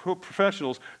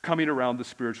professionals coming around the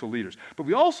spiritual leaders. But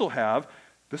we also have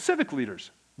the civic leaders,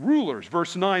 rulers.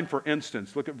 Verse 9, for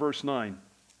instance. Look at verse 9.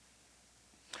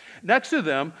 Next to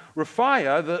them,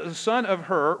 Rephaiah, the son of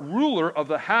Hur, ruler of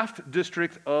the half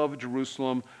district of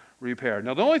Jerusalem, repaired.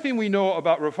 Now, the only thing we know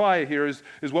about Rephaiah here is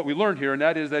what we learned here, and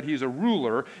that is that he's a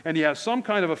ruler, and he has some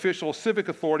kind of official civic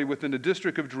authority within the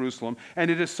district of Jerusalem,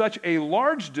 and it is such a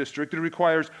large district that it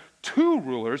requires 2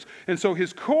 rulers, and so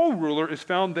his co-ruler is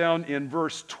found down in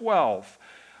verse 12.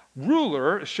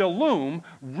 Ruler, Shallum,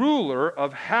 ruler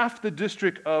of half the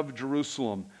district of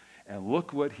Jerusalem. And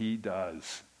look what he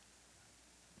does.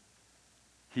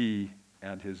 He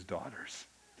and his daughters.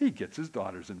 He gets his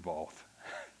daughters involved.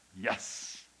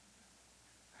 Yes.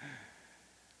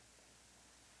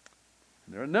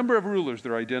 There are a number of rulers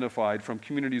that are identified from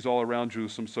communities all around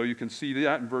Jerusalem, so you can see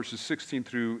that in verses 16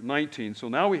 through 19. So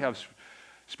now we have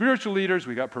spiritual leaders,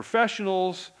 we've got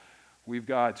professionals, we've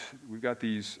got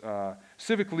these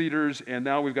civic leaders, and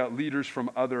now we've got leaders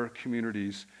from other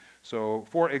communities. So,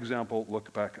 for example,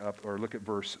 look at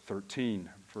verse 13.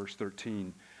 Verse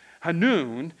 13.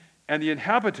 Hanun and the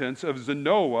inhabitants of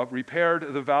Zanoah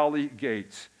repaired the valley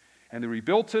gates. And they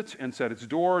rebuilt it and set its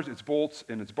doors, its bolts,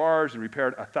 and its bars, and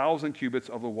repaired 1,000 cubits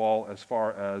of the wall as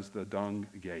far as the dung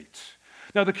gate.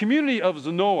 Now, the community of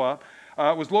Zanoah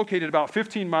was located about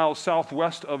 15 miles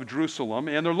southwest of Jerusalem,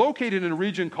 and they're located in a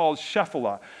region called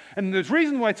Shephelah. And the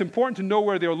reason why it's important to know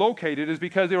where they're located is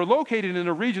because they were located in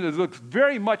a region that looks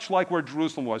very much like where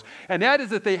Jerusalem was. And that is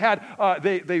that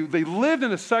they lived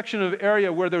in a section of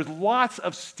area where there's lots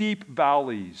of steep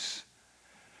valleys.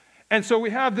 And so we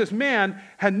have this man,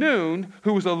 Hanun,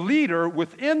 who was a leader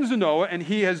within Zanoah, and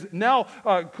he has now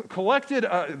collected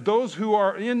those who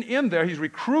are in there. He's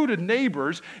recruited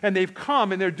neighbors, and they've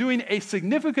come, and they're doing a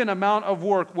significant amount of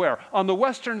work where? On the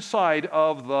western side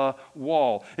of the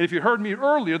wall. And if you heard me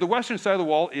earlier, the western side of the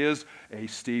wall is a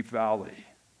steep valley.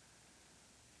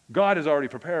 God has already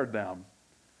prepared them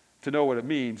to know what it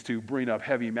means to bring up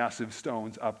heavy, massive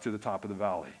stones up to the top of the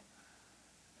valley.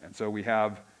 And so we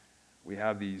have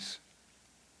these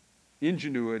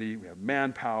ingenuity, we have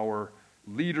manpower,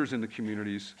 leaders in the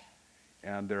communities,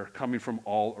 and they're coming from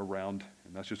all around.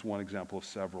 And that's just one example of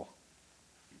several.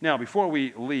 Now, before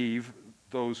we leave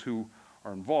those who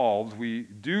are involved, we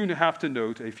do have to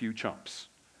note a few chumps,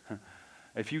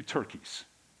 a few turkeys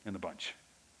in the bunch.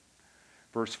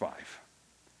 Verse 5.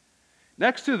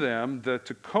 Next to them, the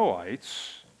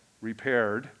Tekoites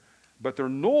repaired, but their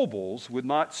nobles would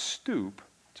not stoop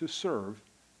to serve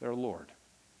their Lord.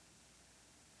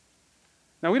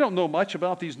 Now, we don't know much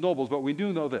about these nobles, but we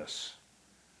do know this.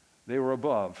 They were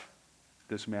above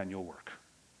this manual work.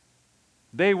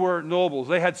 They were nobles.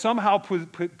 They had somehow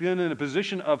been in a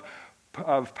position of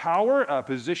power, a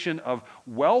position of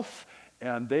wealth,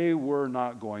 and they were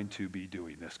not going to be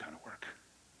doing this kind of work.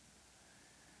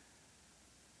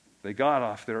 They got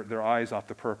off their eyes off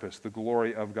the purpose, the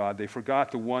glory of God. They forgot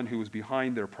the one who was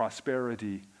behind their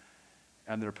prosperity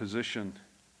and their position.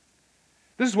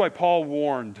 This is why Paul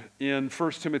warned in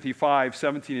 1 Timothy 5,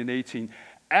 17 and 18,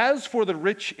 "As for the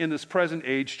rich in this present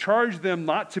age, charge them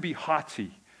not to be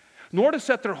haughty, nor to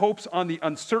set their hopes on the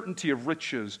uncertainty of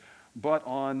riches, but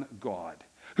on God,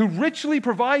 who richly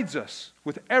provides us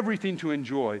with everything to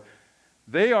enjoy.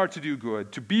 They are to do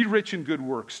good, to be rich in good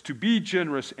works, to be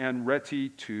generous and ready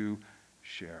to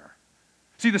share."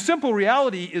 See, the simple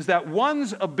reality is that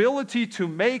one's ability to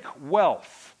make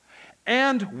wealth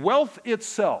and wealth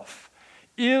itself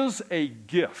is a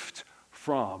gift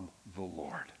from the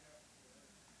Lord.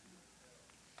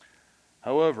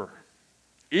 However,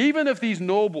 even if these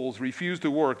nobles refused to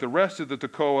work, the rest of the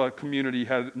Tekoa community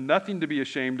had nothing to be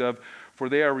ashamed of, for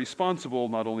they are responsible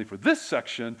not only for this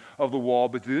section of the wall,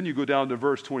 but then you go down to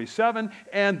verse 27,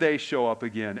 and they show up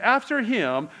again. After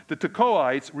him, the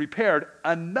Tekoites repaired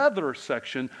another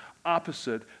section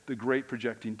opposite the great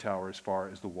projecting tower as far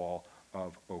as the wall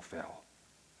of Ophel.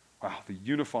 Wow, the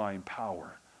unifying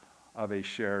power of a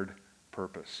shared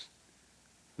purpose.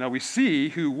 Now we see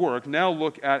who worked. Now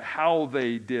look at how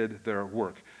they did their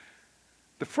work.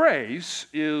 The phrase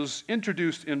is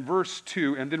introduced in verse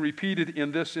 2 and then repeated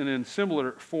in this and in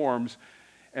similar forms,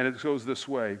 and it goes this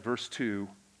way. Verse 2,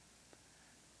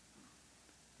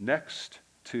 next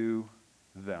to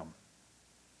them.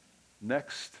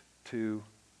 Next to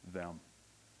them.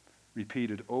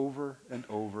 Repeated over and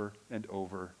over and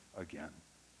over again.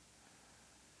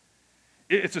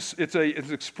 It's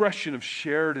an expression of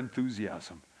shared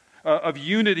enthusiasm, of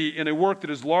unity in a work that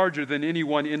is larger than any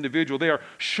one individual. They are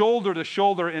shoulder to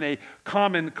shoulder in a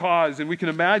common cause, and we can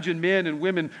imagine men and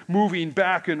women moving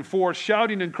back and forth,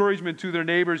 shouting encouragement to their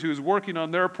neighbors who's working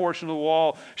on their portion of the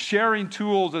wall, sharing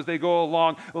tools as they go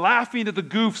along, laughing at the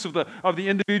goofs of the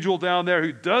individual down there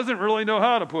who doesn't really know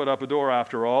how to put up a door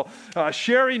after all,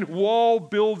 sharing wall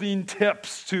building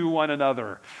tips to one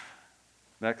another.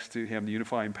 Next to him, the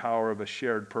unifying power of a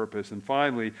shared purpose. And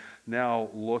finally, now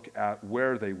look at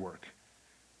where they work.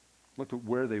 Look at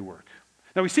where they work.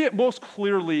 Now, we see it most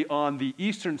clearly on the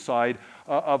eastern side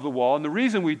of the wall. And the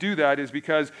reason we do that is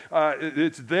because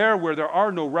it's there where there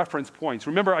are no reference points.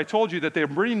 Remember, I told you that they're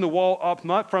bringing the wall up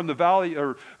not from the valley,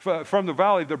 or from the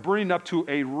valley, they're bringing up to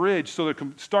a ridge. So they're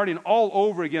starting all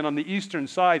over again on the eastern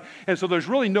side. And so there's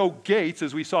really no gates,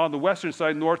 as we saw on the western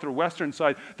side, north or western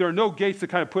side. There are no gates to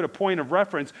kind of put a point of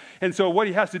reference. And so what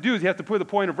he has to do is he has to put a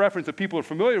point of reference that people are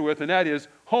familiar with, and that is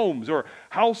homes or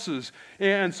houses.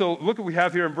 And so look what we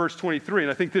have here in verse 23. And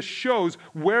I think this shows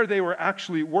where they were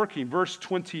actually working. Verse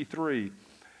 23.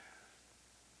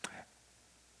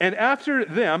 And after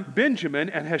them, Benjamin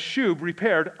and Hashub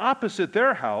repaired opposite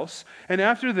their house. And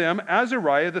after them,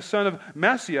 Azariah, the son of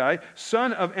Maaseiah,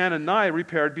 son of Ananiah,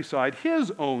 repaired beside his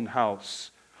own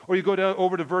house. Or you go down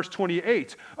over to verse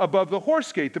 28. Above the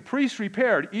horse gate, the priests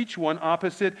repaired, each one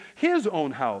opposite his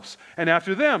own house. And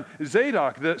after them,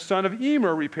 Zadok, the son of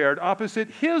Emer, repaired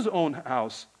opposite his own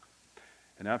house.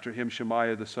 And after him,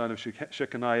 Shemaiah, the son of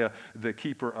Shechaniah, the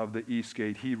keeper of the east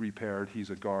gate, he repaired. He's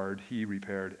a guard. He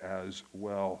repaired as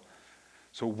well.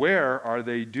 So where are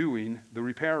they doing the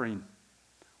repairing?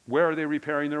 Where are they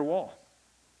repairing their wall?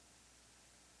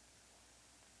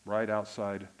 Right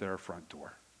outside their front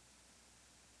door,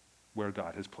 where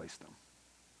God has placed them.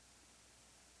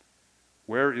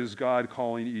 Where is God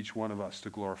calling each one of us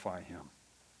to glorify him?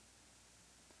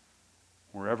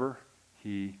 Wherever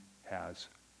he has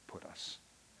put us.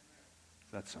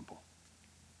 That's simple.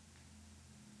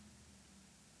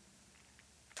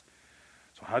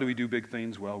 So how do we do big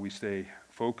things? Well, we stay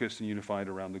focused and unified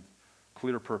around the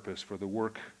clear purpose for the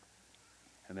work,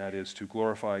 and that is to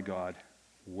glorify God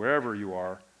wherever you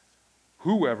are,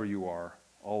 whoever you are,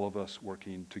 all of us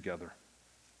working together.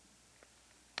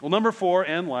 Well, number 4,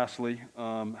 and lastly,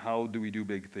 how do we do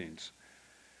big things?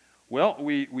 Well,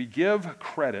 we give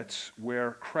credit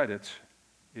where credit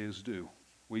is due.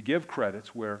 We give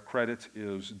credit where credit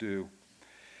is due.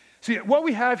 See, what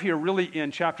we have here really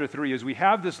in chapter 3 is we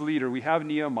have this leader, we have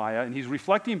Nehemiah, and he's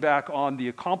reflecting back on the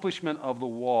accomplishment of the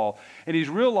wall. And he's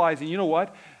realizing, you know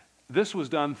what? This was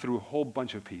done through a whole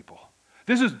bunch of people.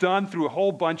 This is done through a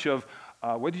whole bunch of,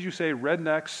 what did you say,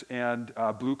 rednecks and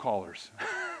blue collars.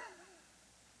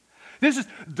 This is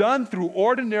done through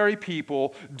ordinary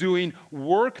people doing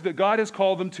work that God has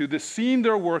called them to, seeing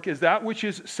their work as that which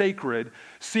is sacred,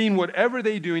 seeing whatever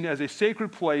they're doing as a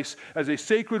sacred place, as a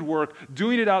sacred work,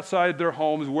 doing it outside their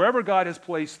homes, wherever God has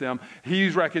placed them.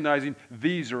 He's recognizing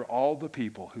these are all the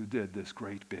people who did this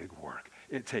great big work.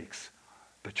 It takes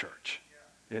the church.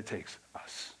 It takes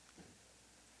us.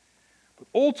 But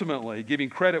ultimately,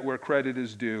 giving credit where credit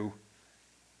is due,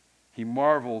 he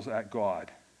marvels at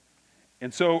God.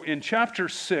 And so in chapter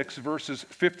 6, verses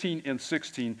 15 and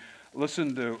 16,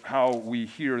 listen to how we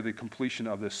hear the completion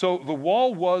of this. So the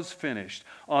wall was finished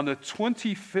on the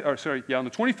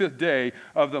 25th day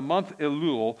of the month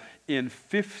Elul in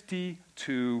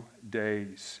 52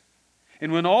 days.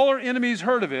 And when all our enemies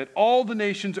heard of it, all the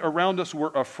nations around us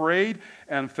were afraid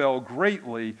and fell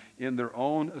greatly in their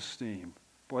own esteem.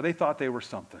 Boy, they thought they were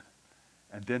something.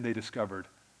 And then they discovered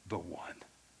the one,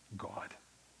 God.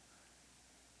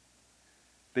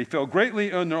 They fell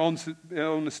greatly in their own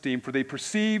esteem, for they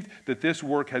perceived that this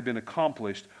work had been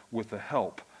accomplished with the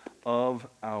help of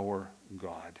our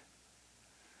God.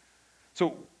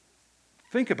 So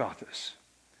think about this.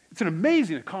 It's an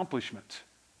amazing accomplishment.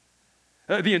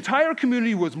 The entire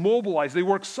community was mobilized. They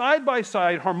worked side by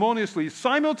side, harmoniously,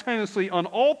 simultaneously on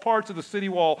all parts of the city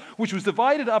wall, which was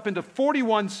divided up into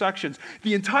 41 sections.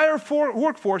 The entire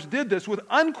workforce did this with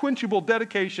unquenchable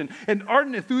dedication and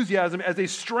ardent enthusiasm as they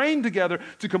strained together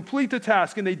to complete the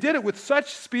task. And they did it with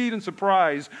such speed and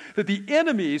surprise that the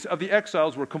enemies of the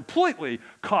exiles were completely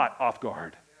caught off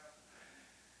guard.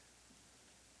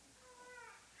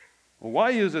 Well,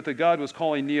 why is it that God was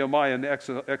calling Nehemiah and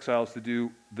the exiles to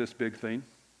do this big thing?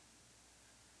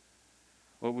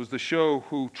 Well, it was to show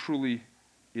who truly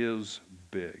is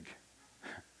big.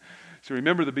 So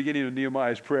remember the beginning of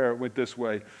Nehemiah's prayer. It went this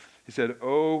way. He said,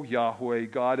 "O Yahweh,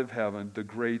 God of heaven, the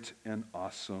great and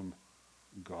awesome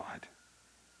God."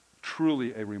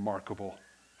 Truly a remarkable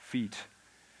feat.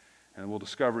 And we'll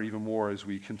discover even more as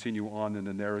we continue on in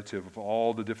the narrative of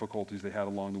all the difficulties they had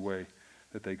along the way,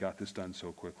 that they got this done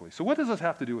so quickly. So what does this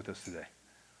have to do with us today?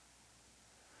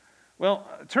 Well,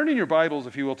 turn in your Bibles,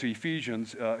 if you will, to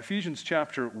Ephesians. Ephesians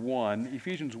chapter 1.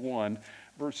 Ephesians 1,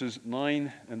 verses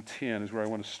 9 and 10 is where I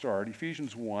want to start.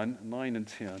 Ephesians 1, 9 and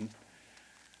 10.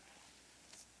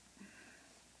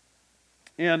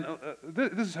 And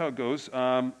this is how it goes,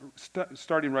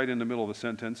 starting right in the middle of the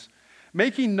sentence.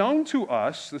 making known to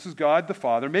us, this is God the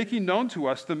Father, making known to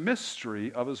us the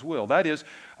mystery of his will. That is,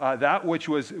 that which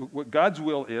was what God's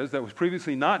will is, that was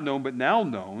previously not known but now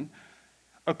known,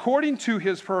 according to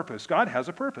his purpose. God has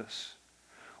a purpose,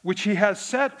 which he has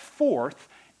set forth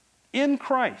in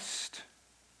Christ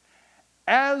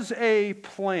as a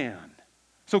plan.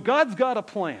 So God's got a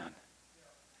plan.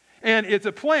 And it's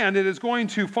a plan that is going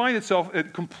to find itself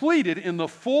completed in the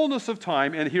fullness of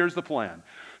time. And here's the plan: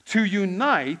 to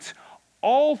unite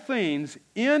all things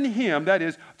in him, that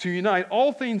is, to unite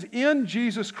all things in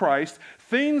Jesus Christ,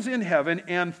 things in heaven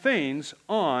and things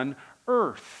on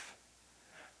earth.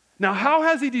 Now, how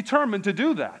has he determined to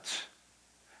do that?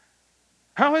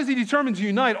 How has he determined to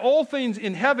unite all things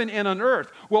in heaven and on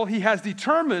earth? Well, he has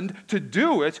determined to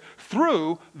do it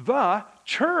through the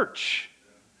church.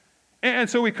 And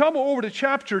so we come over to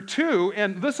chapter 2,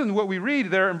 and listen to what we read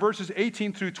there in verses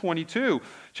 18 through 22.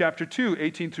 Chapter 2,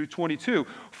 18 through 22.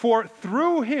 For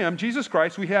through him, Jesus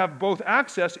Christ, we have both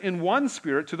access in one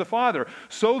Spirit to the Father.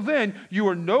 So then, you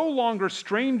are no longer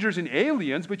strangers and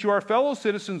aliens, but you are fellow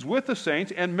citizens with the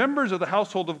saints and members of the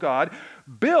household of God,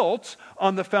 built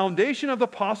on the foundation of the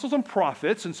apostles and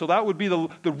prophets. And so that would be the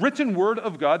written word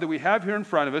of God that we have here in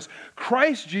front of us.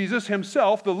 Christ Jesus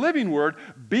himself, the living word,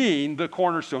 being the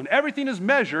cornerstone. Everything is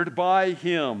measured by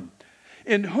him,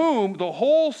 in whom the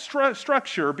whole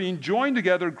structure, being joined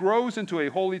together, grows into a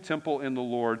holy temple in the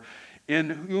Lord, in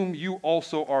whom you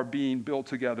also are being built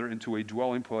together into a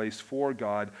dwelling place for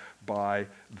God by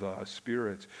the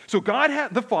Spirit. So God,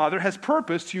 the Father, has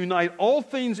purposed to unite all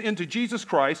things into Jesus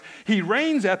Christ. He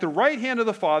reigns at the right hand of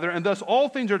the Father, and thus all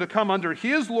things are to come under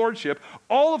his lordship,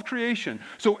 all of creation.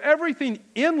 So everything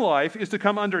in life is to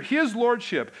come under his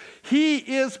lordship. He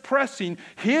is pressing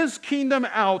his kingdom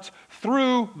out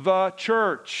through the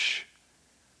church.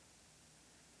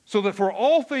 So that for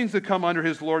all things that come under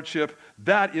his lordship,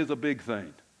 that is a big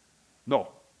thing. No,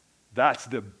 that's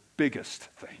the biggest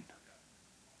thing.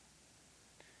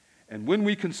 And when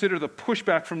we consider the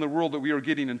pushback from the world that we are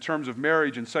getting in terms of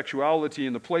marriage and sexuality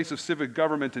and the place of civic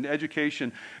government and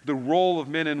education, the role of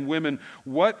men and women,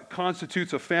 what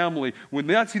constitutes a family, when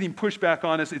that's getting pushed back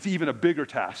on us, it's even a bigger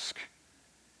task.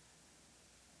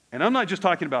 And I'm not just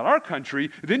talking about our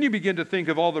country. Then you begin to think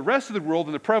of all the rest of the world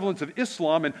and the prevalence of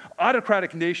Islam and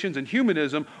autocratic nations and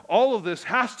humanism. All of this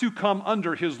has to come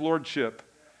under his lordship.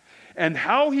 And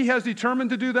how he has determined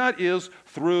to do that is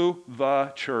through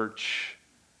the church.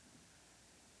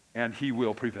 And he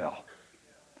will prevail.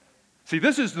 See,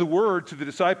 this is the word to the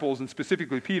disciples, and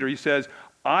specifically Peter. He says,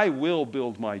 I will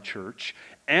build my church,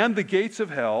 and the gates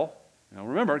of hell. Now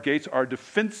remember, gates are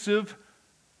defensive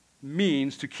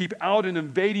means to keep out an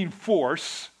invading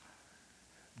force.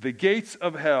 The gates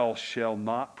of hell shall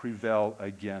not prevail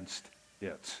against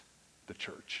it, the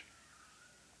church.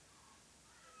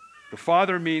 The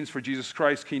Father means for Jesus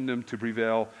Christ's kingdom to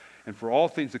prevail and for all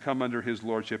things to come under his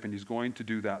lordship, and he's going to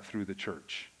do that through the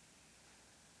church.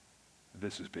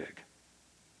 This is big.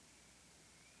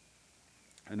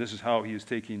 And this is how he is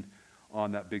taking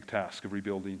on that big task of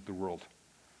rebuilding the world.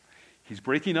 He's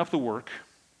breaking up the work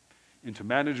into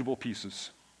manageable pieces.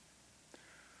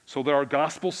 So there are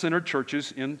gospel-centered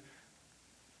churches in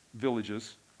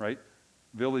villages, right?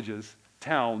 Villages,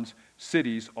 towns,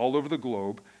 cities all over the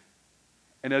globe.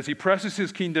 And as he presses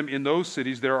his kingdom in those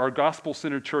cities, there are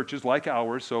gospel-centered churches like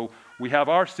ours. So we have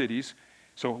our cities.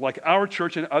 So like our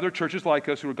church and other churches like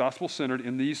us who are gospel-centered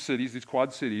in these cities, these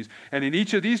quad cities. And in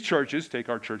each of these churches, take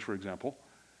our church for example,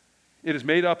 it is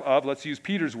made up of, let's use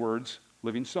Peter's words,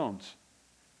 living stones.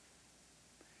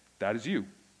 That is you.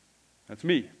 That's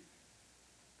me.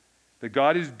 That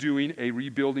God is doing a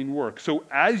rebuilding work. So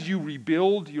as you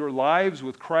rebuild your lives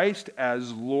with Christ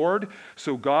as Lord,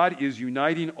 so God is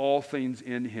uniting all things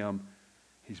in him.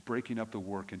 He's breaking up the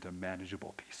work into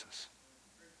manageable pieces.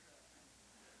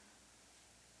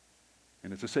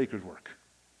 And it's a sacred work.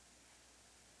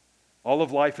 All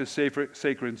of life is sacred,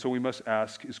 and so we must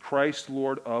ask, is Christ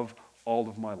Lord of all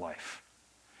of my life?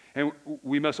 And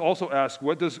we must also ask,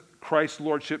 what does Christ's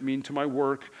lordship mean to my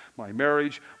work, my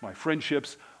marriage, my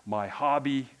friendships, my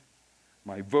hobby,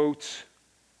 my votes,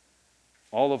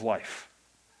 all of life?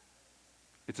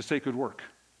 It's a sacred work.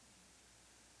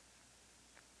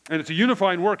 And it's a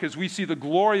unifying work as we see the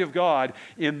glory of God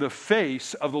in the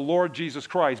face of the Lord Jesus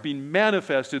Christ being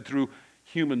manifested through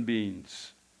human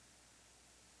beings.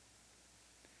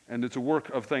 And it's a work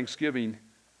of thanksgiving,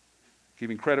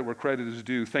 giving credit where credit is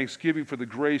due. Thanksgiving for the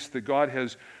grace that God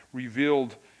has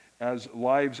revealed as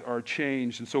lives are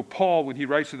changed. And so Paul, when he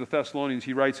writes to the Thessalonians,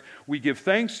 he writes, we give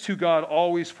thanks to God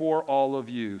always for all of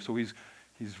you. So he's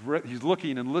He's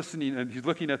looking and listening, and he's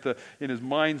looking in his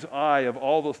mind's eye of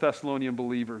all those Thessalonian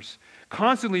believers.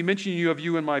 Constantly mentioning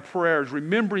you in my prayers,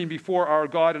 remembering before our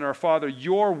God and our Father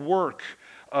your work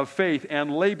of faith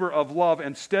and labor of love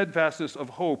and steadfastness of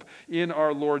hope in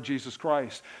our Lord Jesus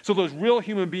Christ. So those real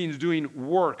human beings doing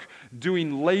work,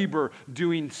 doing labor,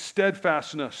 doing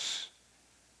steadfastness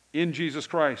in Jesus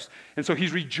Christ. And so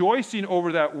he's rejoicing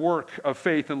over that work of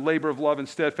faith and labor of love and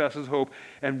steadfastness of hope.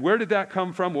 And where did that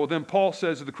come from? Well, then Paul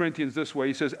says to the Corinthians this way.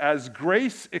 He says, as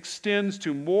grace extends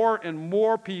to more and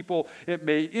more people, it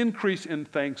may increase in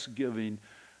thanksgiving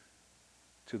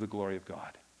to the glory of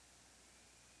God.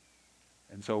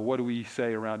 And so what do we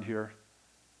say around here?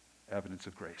 Evidence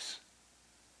of grace.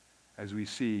 As we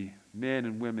see men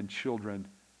and women, children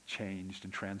changed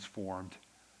and transformed,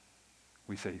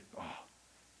 we say, oh,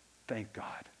 thank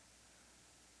God.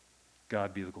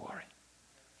 God be the glory.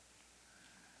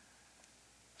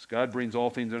 As God brings all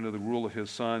things under the rule of his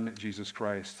Son, Jesus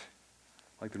Christ,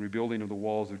 like the rebuilding of the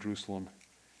walls of Jerusalem,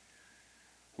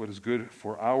 what is good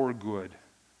for our good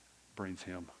brings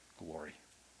him glory.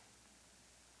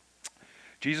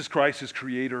 Jesus Christ is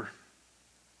Creator.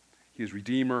 He is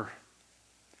Redeemer.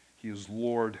 He is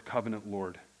Lord, covenant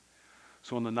Lord.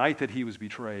 So on the night that he was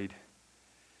betrayed,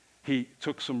 he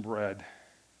took some bread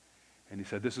and he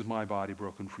said, this is my body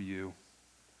broken for you.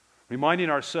 Reminding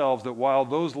ourselves that while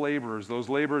those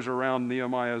laborers around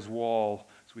Nehemiah's wall,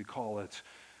 as we call it,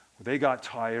 they got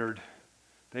tired.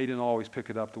 They didn't always pick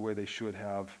it up the way they should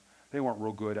have. They weren't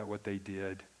real good at what they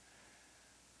did.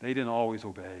 They didn't always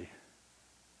obey.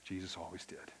 Jesus always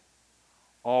did.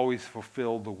 Always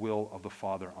fulfilled the will of the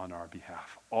Father on our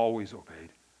behalf. Always obeyed.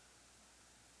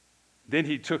 Then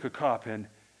he took a cup and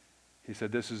he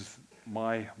said, this is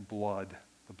my blood,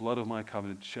 the blood of my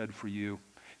covenant shed for you.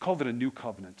 He called it a new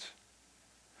covenant.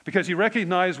 Because he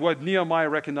recognized what Nehemiah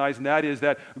recognized, and that is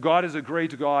that God is a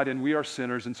great God and we are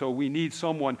sinners, and so we need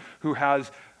someone who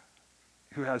has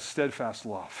steadfast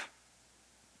love,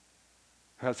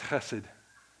 who has chesed.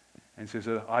 And he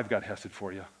says, I've got hesed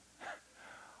for you.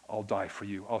 I'll die for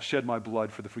you. I'll shed my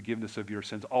blood for the forgiveness of your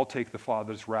sins. I'll take the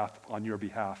Father's wrath on your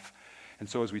behalf. And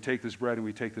so as we take this bread and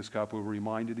we take this cup, we're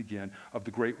reminded again of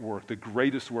the great work, the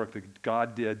greatest work that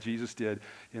God did, Jesus did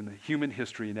in the human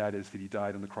history, and that is that he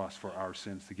died on the cross for our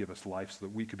sins to give us life so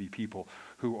that we could be people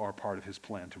who are part of his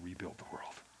plan to rebuild the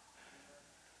world.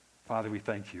 Father, we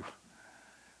thank you.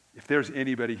 If there's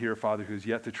anybody here, Father, who's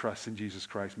yet to trust in Jesus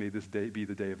Christ, may this day be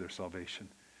the day of their salvation.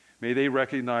 May they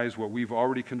recognize what we've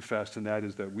already confessed, and that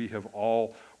is that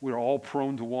we're all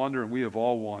prone to wander, and we have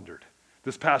all wandered.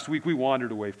 This past week, we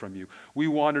wandered away from you. We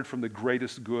wandered from the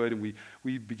greatest good, and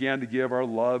we began to give our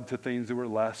love to things that were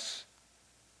less.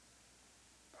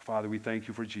 Father, we thank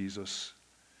you for Jesus,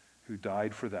 who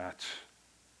died for that,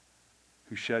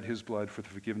 who shed his blood for the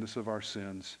forgiveness of our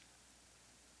sins,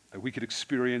 that we could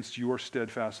experience your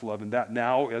steadfast love. And that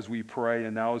now as we pray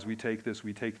and now as we take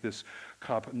this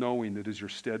cup knowing that it is your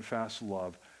steadfast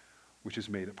love which has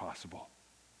made it possible.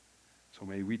 So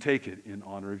may we take it in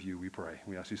honor of you, we pray.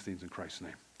 We ask these things in Christ's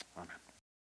name. Amen.